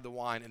to provide the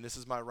wine, and this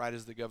is my right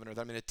as the governor,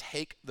 that I'm going to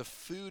take the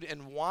food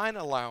and wine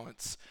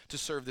allowance to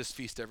serve this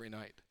feast every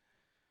night.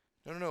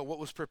 No. What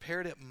was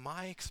prepared at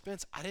my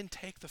expense, I didn't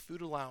take the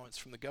food allowance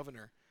from the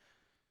governor.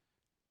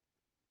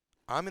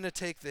 I'm going to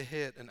take the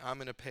hit, and I'm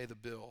going to pay the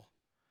bill.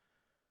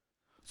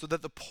 So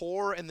that the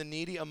poor and the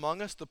needy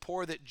among us, the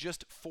poor that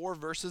just 4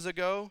 verses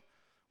ago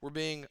were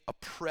being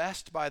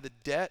oppressed by the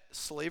debt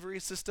slavery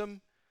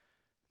system,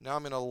 now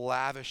I'm going to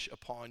lavish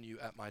upon you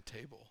at my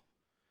table.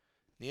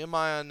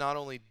 Nehemiah not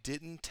only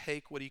didn't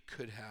take what he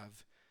could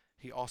have,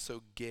 he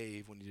also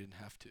gave when he didn't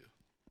have to.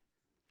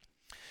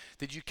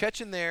 Did you catch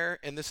in there,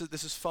 and this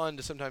is fun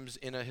to sometimes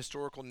in a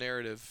historical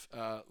narrative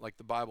like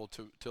the Bible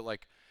to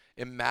like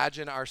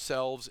imagine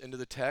ourselves into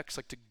the text,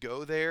 like to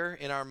go there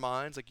in our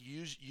minds, like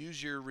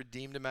use your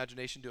redeemed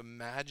imagination to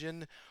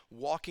imagine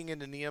walking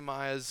into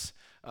Nehemiah's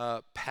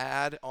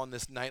pad on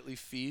this nightly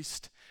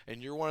feast,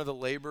 and you're one of the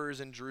laborers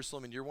in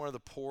Jerusalem, and you're one of the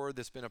poor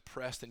that's been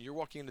oppressed, and you're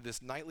walking into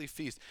this nightly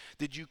feast.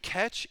 Did you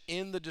catch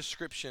in the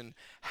description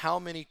how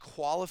many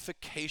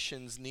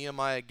qualifications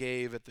Nehemiah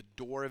gave at the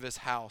door of his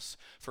house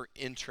for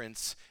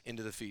entrance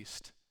into the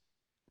feast?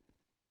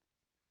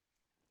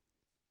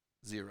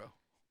 0.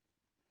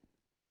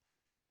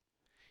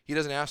 He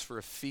doesn't ask for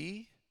a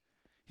fee.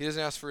 He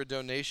doesn't ask for a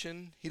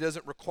donation. He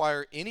doesn't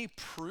require any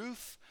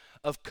proof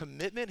of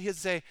commitment. He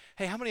doesn't say,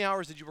 hey, how many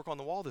hours did you work on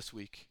the wall this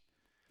week?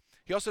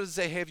 He also doesn't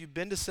say, hey, have you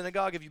been to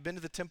synagogue? Have you been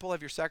to the temple?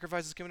 Have your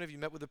sacrifices come in? Have you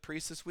met with the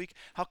priest this week?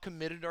 How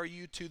committed are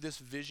you to this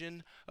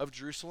vision of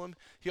Jerusalem?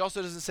 He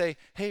also doesn't say,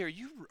 hey, are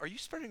you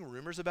spreading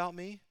rumors about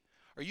me?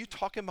 Are you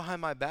talking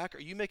behind my back?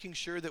 Are you making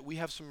sure that we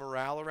have some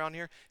morale around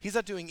here? He's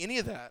not doing any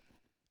of that.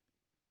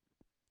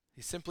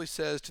 He simply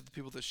says to the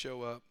people that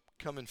show up,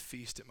 come and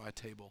feast at my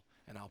table,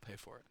 and I'll pay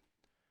for it.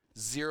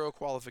 0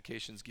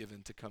 qualifications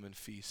given to come and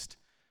feast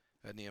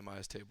at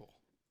Nehemiah's table.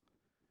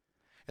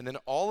 And then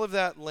all of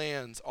that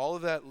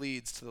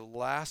leads to the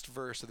last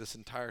verse of this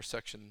entire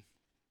section.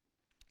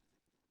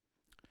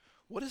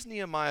 What does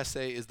Nehemiah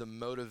say is the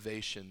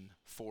motivation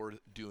for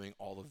doing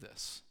all of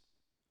this?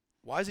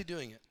 Why is he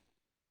doing it?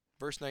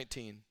 Verse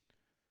 19.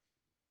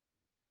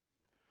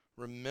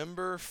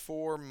 Remember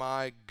for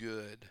my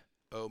good,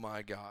 O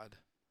my God,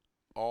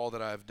 all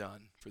that I have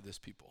done for this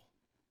people.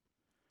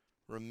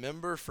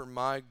 Remember for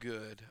my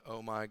good,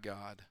 O my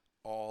God,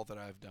 all that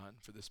I have done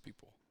for this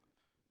people.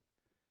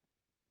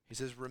 He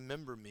says,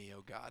 remember me,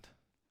 O God.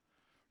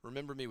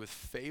 Remember me with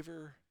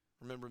favor.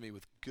 Remember me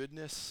with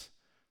goodness.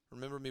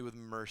 Remember me with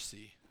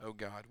mercy, O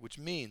God. Which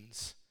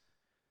means,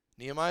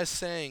 Nehemiah is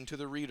saying to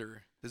the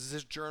reader, this is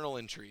his journal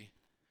entry,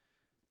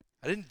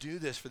 I didn't do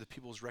this for the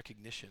people's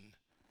recognition.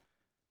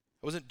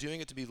 I wasn't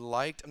doing it to be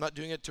liked. I'm not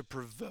doing it to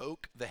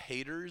provoke the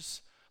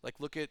haters. Like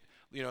look at,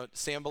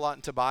 Sanballat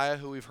and Tobiah,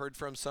 who we've heard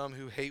from some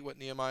who hate what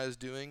Nehemiah is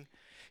doing.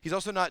 He's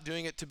also not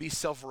doing it to be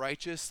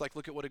self-righteous, like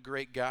look at what a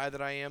great guy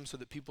that I am so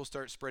that people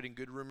start spreading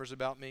good rumors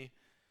about me.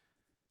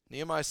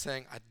 Nehemiah is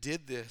saying, I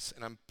did this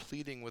and I'm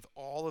pleading with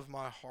all of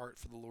my heart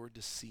for the Lord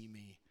to see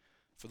me,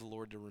 for the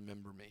Lord to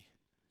remember me.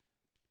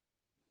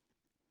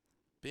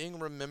 Being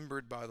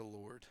remembered by the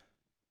Lord.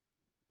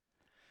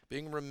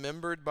 Being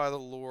remembered by the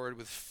Lord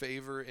with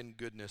favor and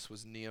goodness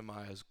was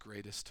Nehemiah's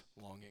greatest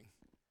longing.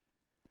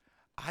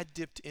 I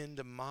dipped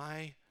into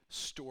my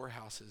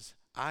storehouses.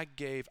 I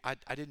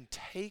didn't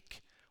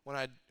take when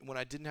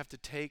I didn't have to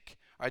take,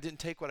 or I didn't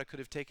take what I could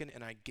have taken,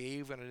 and I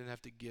gave when I didn't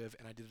have to give,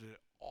 and I did it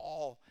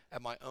all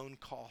at my own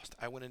cost.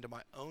 I went into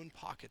my own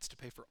pockets to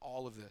pay for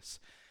all of this.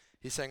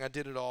 He's saying, I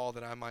did it all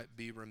that I might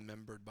be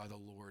remembered by the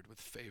Lord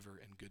with favor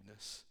and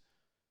goodness.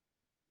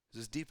 This is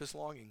his deepest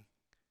longing.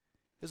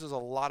 This is a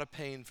lot of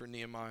pain for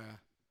Nehemiah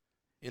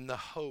in the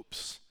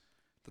hopes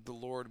that the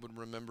Lord would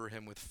remember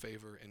him with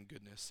favor and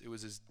goodness. It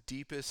was his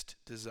deepest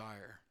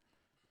desire.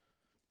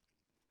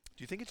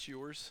 Do you think it's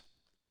yours?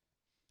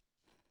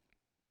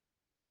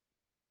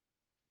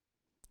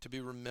 To be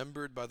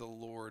remembered by the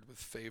Lord with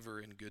favor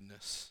and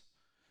goodness.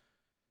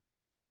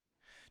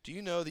 Do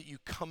you know that you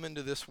come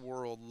into this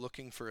world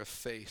looking for a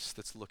face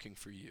that's looking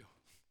for you?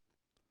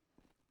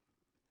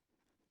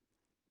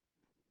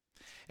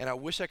 And I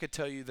wish I could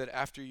tell you that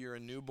after you're a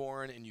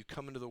newborn and you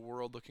come into the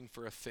world looking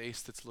for a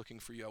face that's looking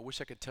for you, I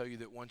wish I could tell you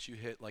that once you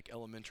hit like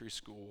elementary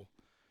school,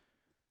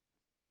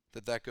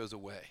 that goes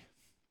away.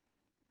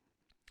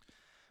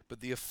 But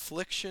the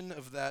affliction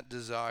of that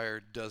desire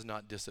does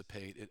not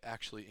dissipate. It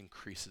actually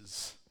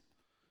increases.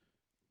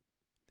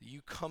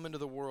 You come into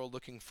the world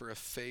looking for a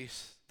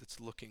face that's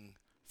looking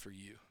for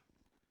you.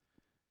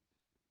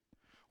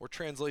 Or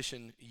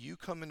translation, you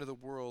come into the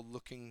world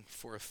looking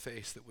for a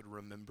face that would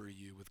remember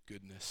you with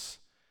goodness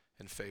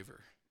and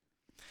favor.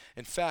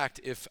 In fact,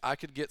 if I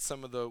could get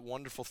some of the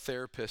wonderful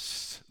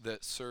therapists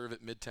that serve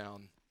at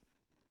Midtown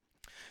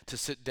to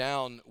sit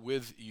down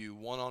with you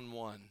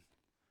one-on-one,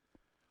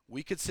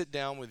 we could sit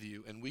down with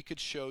you and we could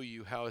show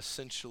you how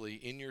essentially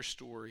in your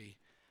story,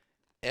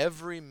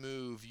 every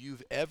move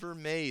you've ever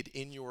made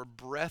in your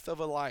breath of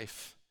a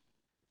life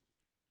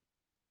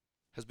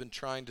has been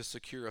trying to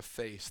secure a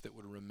face that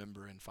would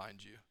remember and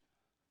find you.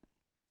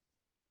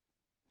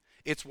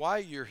 It's why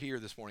you're here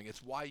this morning.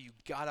 It's why you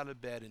got out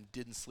of bed and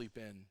didn't sleep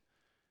in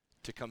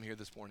to come here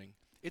this morning.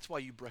 It's why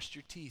you brushed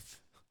your teeth.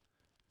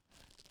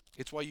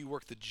 It's why you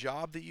work the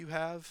job that you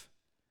have.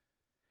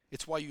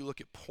 It's why you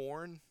look at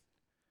porn.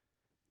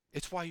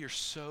 It's why you're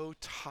so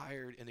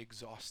tired and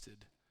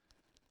exhausted.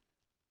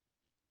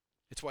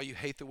 It's why you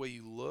hate the way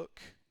you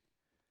look.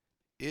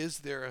 Is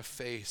there a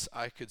face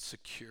I could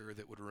secure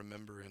that would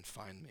remember and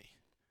find me?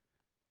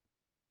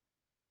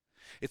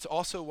 It's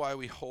also why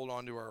we hold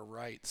on to our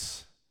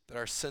rights, that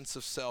our sense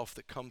of self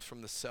that comes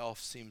from the self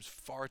seems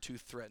far too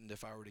threatened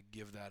if I were to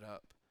give that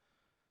up.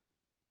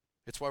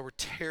 It's why we're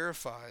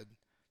terrified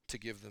to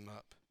give them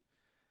up.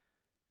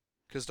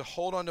 Because to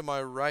hold on to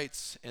my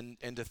rights and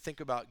to think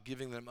about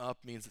giving them up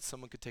means that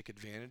someone could take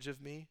advantage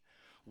of me.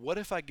 What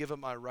if I give up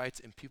my rights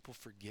and people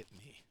forget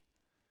me?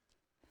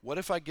 What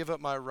if I give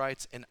up my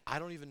rights and I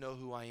don't even know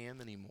who I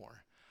am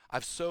anymore?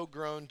 I've so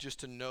grown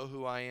just to know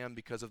who I am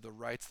because of the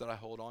rights that I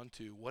hold on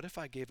to. What if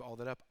I gave all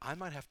that up? I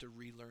might have to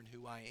relearn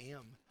who I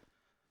am.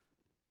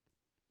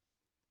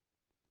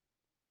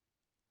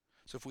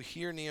 So if we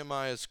hear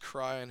Nehemiah's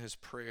cry and his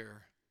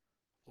prayer,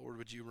 Lord,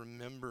 would you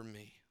remember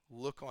me?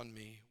 Look on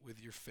me with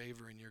your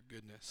favor and your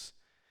goodness.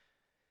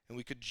 And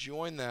we could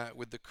join that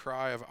with the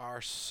cry of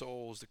our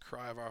souls, the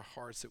cry of our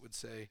hearts that would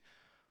say,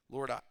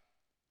 Lord,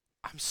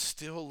 I'm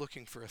still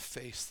looking for a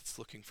face that's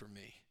looking for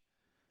me.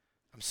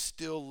 I'm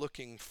still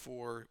looking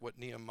for what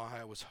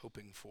Nehemiah was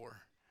hoping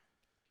for.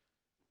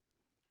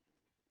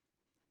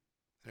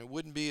 And it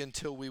wouldn't be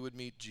until we would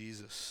meet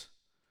Jesus.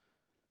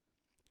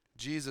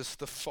 Jesus,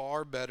 the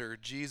far better,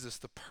 Jesus,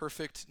 the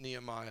perfect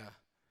Nehemiah.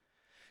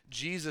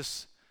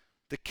 Jesus,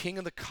 the King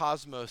of the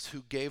cosmos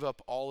who gave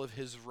up all of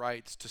his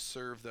rights to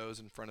serve those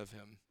in front of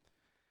him.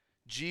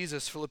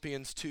 Jesus,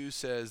 Philippians 2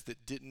 says,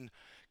 that didn't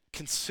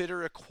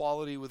consider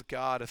equality with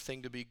God a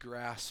thing to be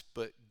grasped,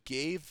 but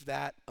gave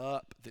that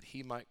up that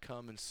he might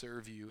come and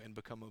serve you and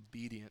become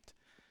obedient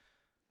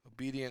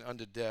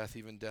unto death,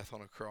 even death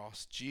on a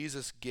cross.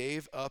 Jesus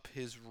gave up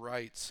his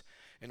rights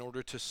in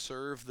order to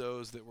serve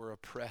those that were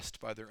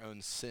oppressed by their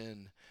own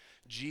sin.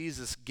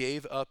 Jesus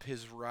gave up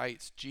his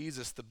rights.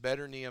 Jesus, the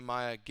better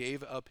Nehemiah,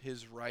 gave up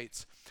his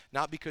rights,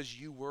 not because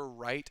you were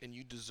right and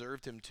you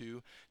deserved him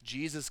to.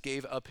 Jesus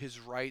gave up his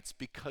rights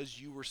because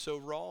you were so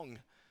wrong.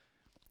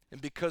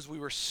 And because we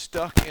were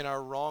stuck in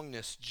our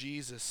wrongness,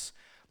 Jesus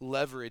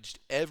leveraged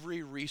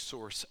every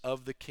resource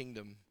of the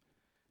kingdom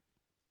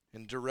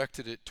and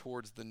directed it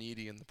towards the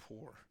needy and the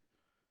poor.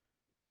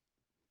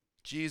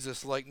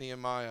 Jesus, like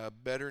Nehemiah,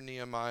 better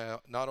Nehemiah,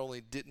 not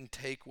only didn't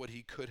take what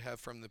he could have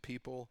from the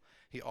people,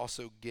 he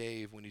also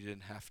gave when he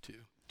didn't have to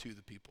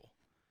the people.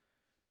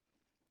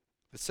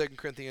 But 2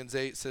 Corinthians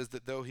 8 says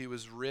that though he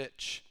was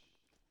rich,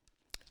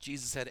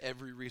 Jesus had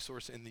every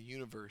resource in the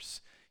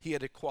universe. He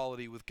had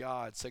equality with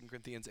God. 2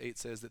 Corinthians 8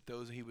 says that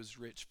though he was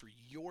rich, for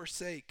your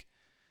sake,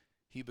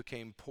 he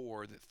became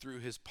poor, that through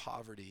his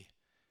poverty,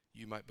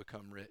 you might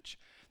become rich.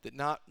 That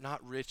not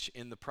rich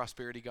in the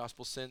prosperity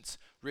gospel sense,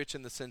 rich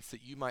in the sense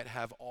that you might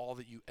have all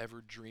that you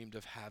ever dreamed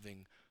of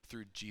having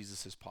through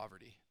Jesus'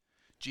 poverty.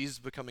 Jesus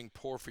becoming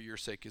poor for your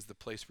sake is the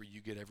place where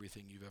you get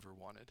everything you've ever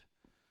wanted.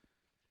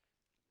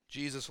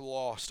 Jesus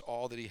lost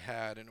all that he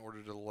had in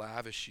order to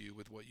lavish you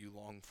with what you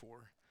long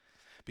for.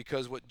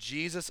 Because what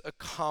Jesus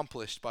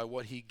accomplished by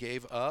what he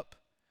gave up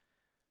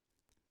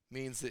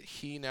means that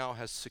he now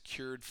has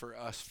secured for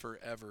us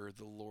forever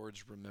the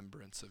Lord's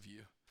remembrance of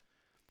you.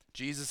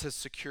 Jesus has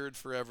secured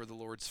forever the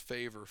Lord's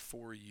favor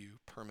for you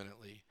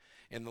permanently.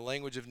 In the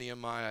language of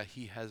Nehemiah,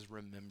 he has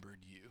remembered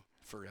you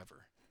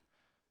forever.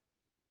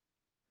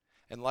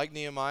 And like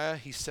Nehemiah,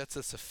 he sets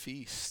us a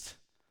feast.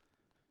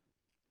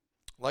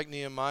 Like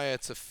Nehemiah,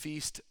 it's a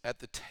feast at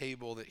the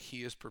table that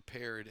he has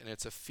prepared. And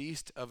it's a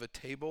feast of a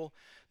table,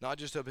 not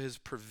just of his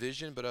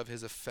provision, but of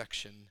his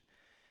affection.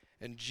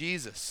 And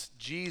Jesus,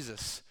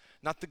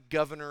 not the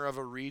governor of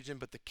a region,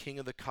 but the King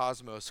of the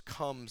cosmos,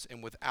 comes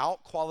and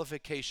without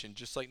qualification,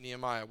 just like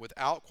Nehemiah,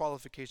 without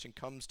qualification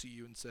comes to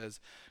you and says,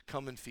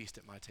 come and feast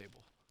at my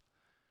table.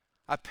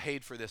 I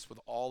paid for this with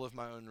all of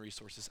my own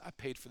resources. I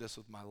paid for this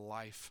with my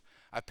life.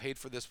 I paid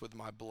for this with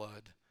my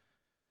blood.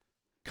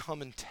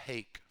 Come and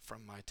take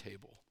from my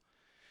table.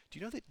 Do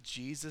you know that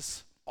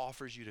Jesus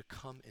offers you to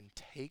come and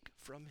take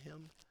from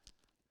him?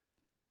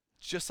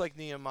 Just like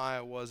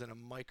Nehemiah was in a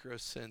micro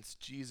sense,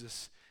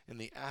 Jesus in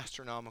the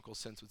astronomical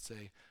sense would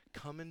say,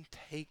 come and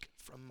take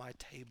from my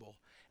table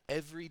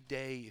every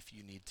day if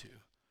you need to.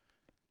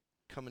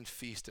 Come and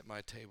feast at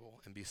my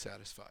table and be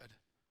satisfied.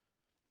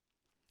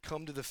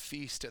 Come to the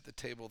feast at the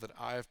table that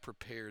I have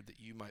prepared that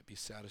you might be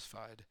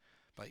satisfied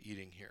by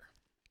eating here.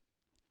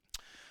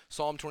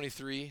 Psalm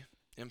 23,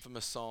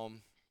 infamous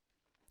psalm.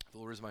 The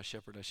Lord is my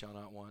shepherd, I shall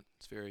not want.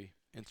 It's very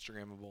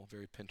Instagrammable,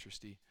 very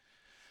Pinteresty.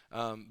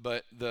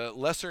 But the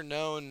lesser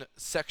known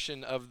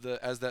section of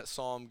as that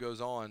psalm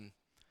goes on,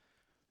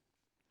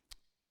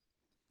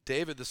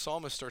 David, the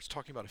psalmist, starts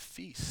talking about a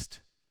feast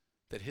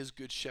that his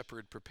good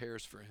shepherd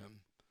prepares for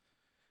him.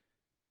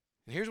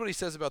 And here's what he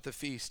says about the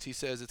feast. He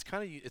says it's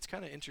kind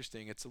of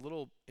interesting. It's a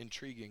little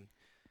intriguing.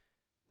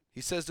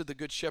 He says to the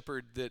good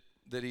shepherd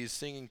that he's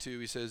singing to,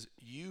 he says,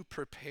 "You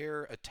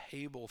prepare a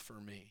table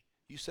for me.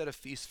 You set a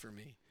feast for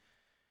me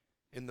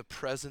in the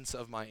presence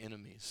of my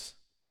enemies."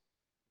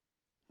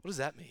 What does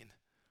that mean?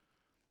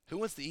 Who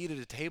wants to eat at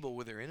a table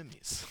with their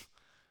enemies?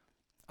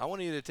 I want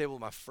to eat at a table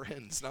with my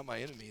friends, not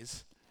my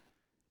enemies.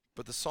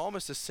 But the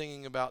psalmist is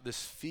singing about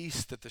this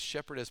feast that the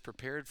shepherd has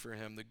prepared for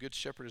him, the good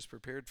shepherd has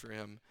prepared for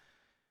him.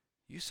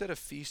 You set a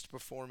feast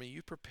before me.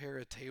 You prepare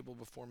a table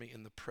before me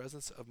in the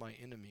presence of my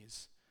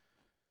enemies.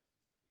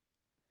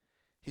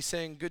 He's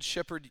saying, good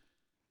shepherd,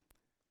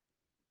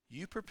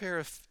 you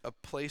prepare a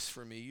place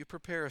for me. You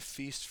prepare a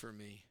feast for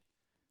me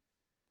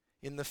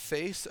in the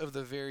face of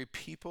the very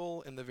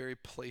people and the very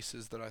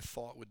places that I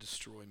thought would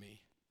destroy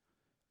me.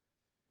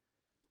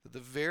 The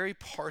very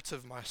parts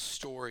of my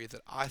story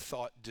that I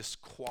thought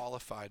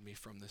disqualified me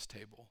from this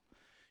table,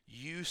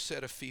 you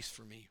set a feast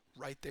for me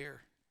right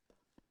there.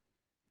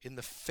 In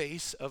the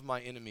face of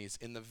my enemies,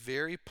 in the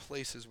very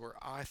places where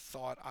I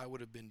thought I would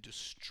have been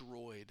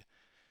destroyed,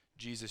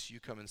 Jesus,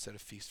 you come and set a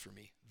feast for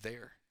me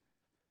there.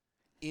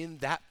 In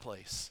that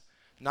place,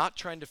 not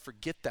trying to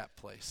forget that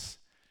place.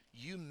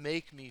 You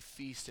make me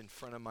feast in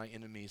front of my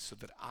enemies so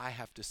that I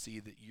have to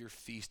see that your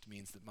feast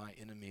means that my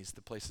enemies,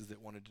 the places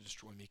that wanted to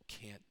destroy me,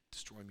 can't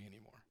destroy me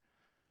anymore.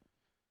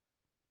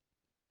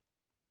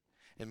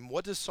 And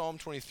what does Psalm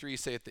 23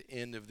 say at the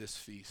end of this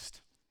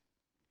feast?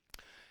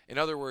 In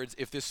other words,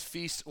 if this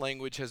feast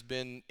language has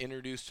been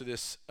introduced to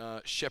this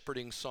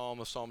shepherding psalm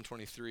of Psalm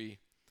 23,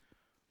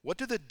 what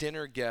do the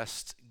dinner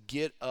guests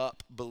get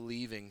up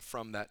believing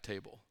from that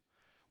table?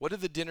 What do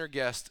the dinner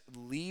guests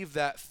leave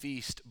that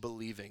feast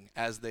believing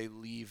as they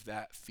leave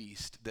that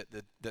feast that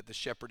the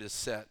shepherd has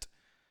set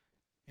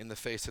in the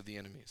face of the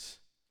enemies?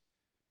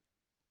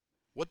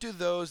 What do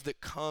those that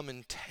come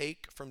and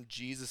take from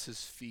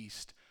Jesus'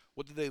 feast,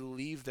 what do they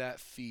leave that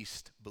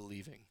feast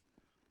believing?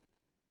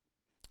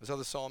 That's how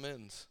the psalm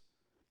ends.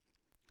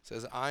 It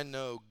says, I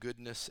know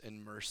goodness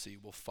and mercy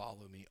will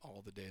follow me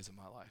all the days of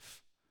my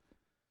life.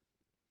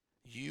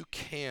 You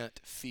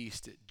can't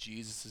feast at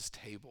Jesus'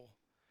 table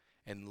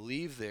and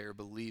leave there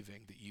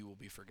believing that you will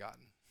be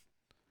forgotten.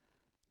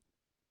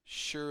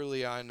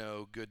 Surely I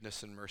know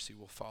goodness and mercy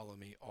will follow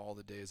me all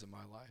the days of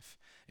my life.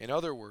 In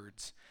other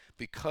words,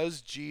 because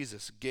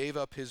Jesus gave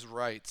up his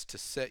rights to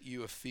set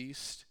you a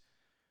feast,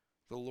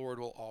 the Lord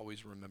will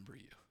always remember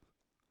you.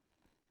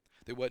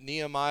 That what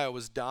Nehemiah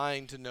was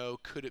dying to know,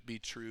 could it be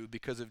true?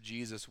 Because of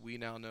Jesus, we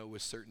now know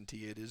with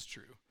certainty it is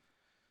true.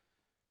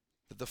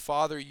 That the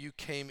Father you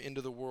came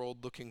into the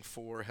world looking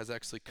for has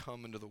actually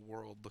come into the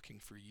world looking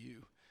for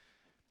you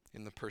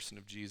in the person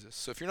of Jesus.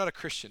 So if you're not a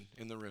Christian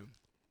in the room,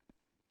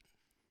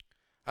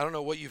 I don't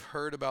know what you've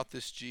heard about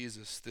this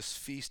Jesus, this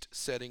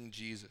feast-setting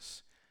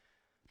Jesus.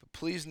 But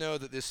please know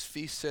that this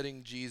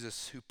feast-setting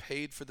Jesus who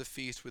paid for the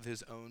feast with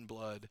his own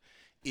blood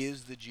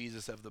is the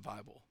Jesus of the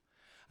Bible.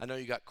 I know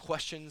you got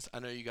questions. I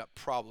know you got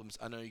problems.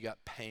 I know you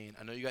got pain.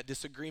 I know you got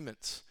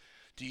disagreements.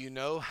 Do you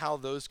know how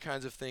those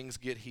kinds of things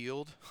get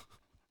healed?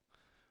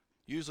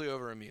 Usually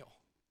over a meal.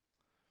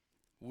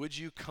 Would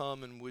you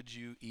come and would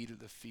you eat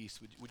at the feast?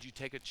 Would you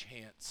take a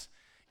chance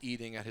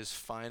eating at his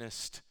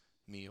finest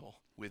meal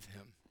with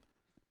him?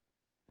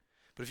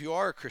 But if you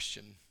are a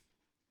Christian,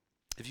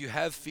 if you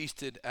have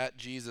feasted at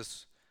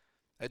Jesus'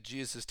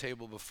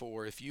 table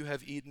before, if you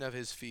have eaten of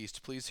his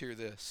feast, please hear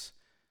this.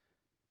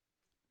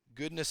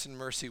 Goodness and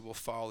mercy will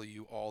follow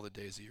you all the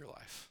days of your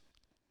life.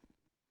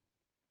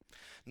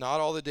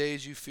 Not all the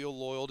days you feel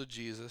loyal to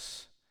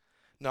Jesus.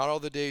 Not all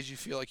the days you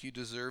feel like you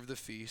deserve the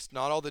feast.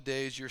 Not all the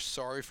days you're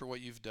sorry for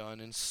what you've done.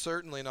 And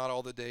certainly not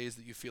all the days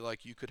that you feel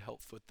like you could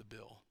help foot the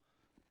bill.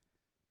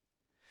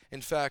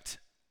 In fact,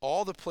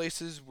 all the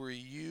places where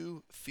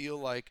you feel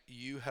like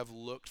you have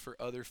looked for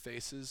other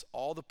faces,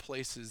 all the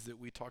places that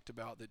we talked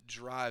about that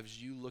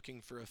drives you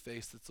looking for a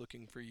face that's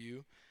looking for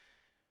you,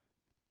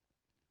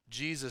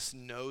 Jesus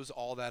knows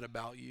all that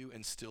about you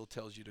and still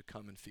tells you to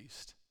come and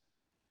feast.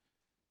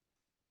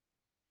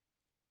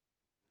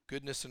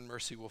 Goodness and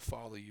mercy will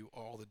follow you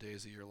all the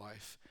days of your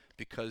life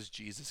because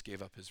Jesus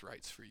gave up his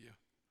rights for you.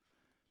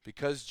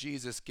 Because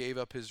Jesus gave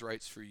up his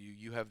rights for you,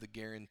 you have the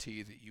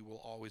guarantee that you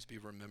will always be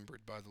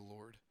remembered by the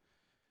Lord.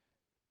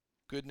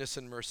 Goodness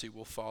and mercy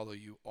will follow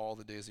you all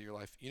the days of your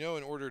life. You know,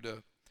 in order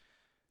to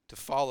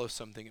follow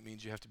something, it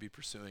means you have to be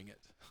pursuing it.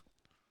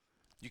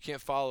 You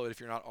can't follow it if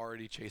you're not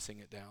already chasing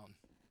it down.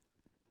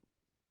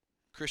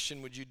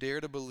 Christian, would you dare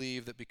to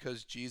believe that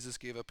because Jesus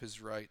gave up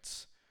his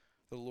rights,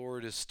 the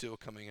Lord is still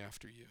coming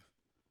after you?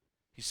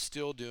 He's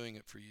still doing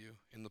it for you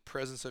in the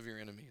presence of your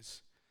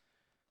enemies.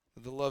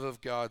 The love of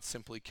God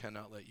simply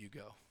cannot let you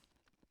go.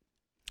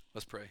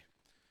 Let's pray.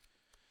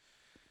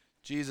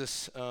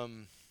 Jesus, we're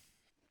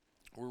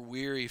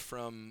weary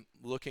from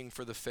looking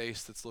for the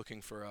face that's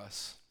looking for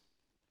us.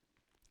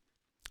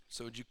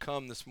 So would you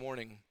come this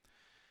morning,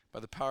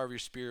 by the power of your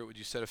Spirit, would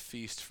you set a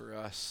feast for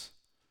us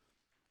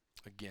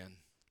again?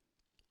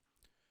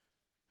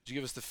 Would you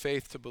give us the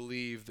faith to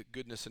believe that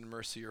goodness and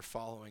mercy are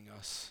following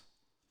us?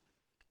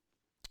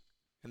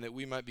 and that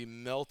we might be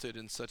melted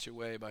in such a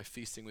way by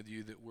feasting with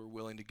you that we're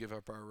willing to give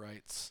up our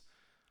rights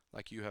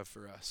like you have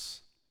for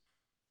us.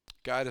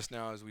 Guide us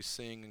now as we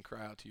sing and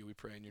cry out to you, we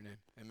pray in your name.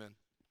 Amen.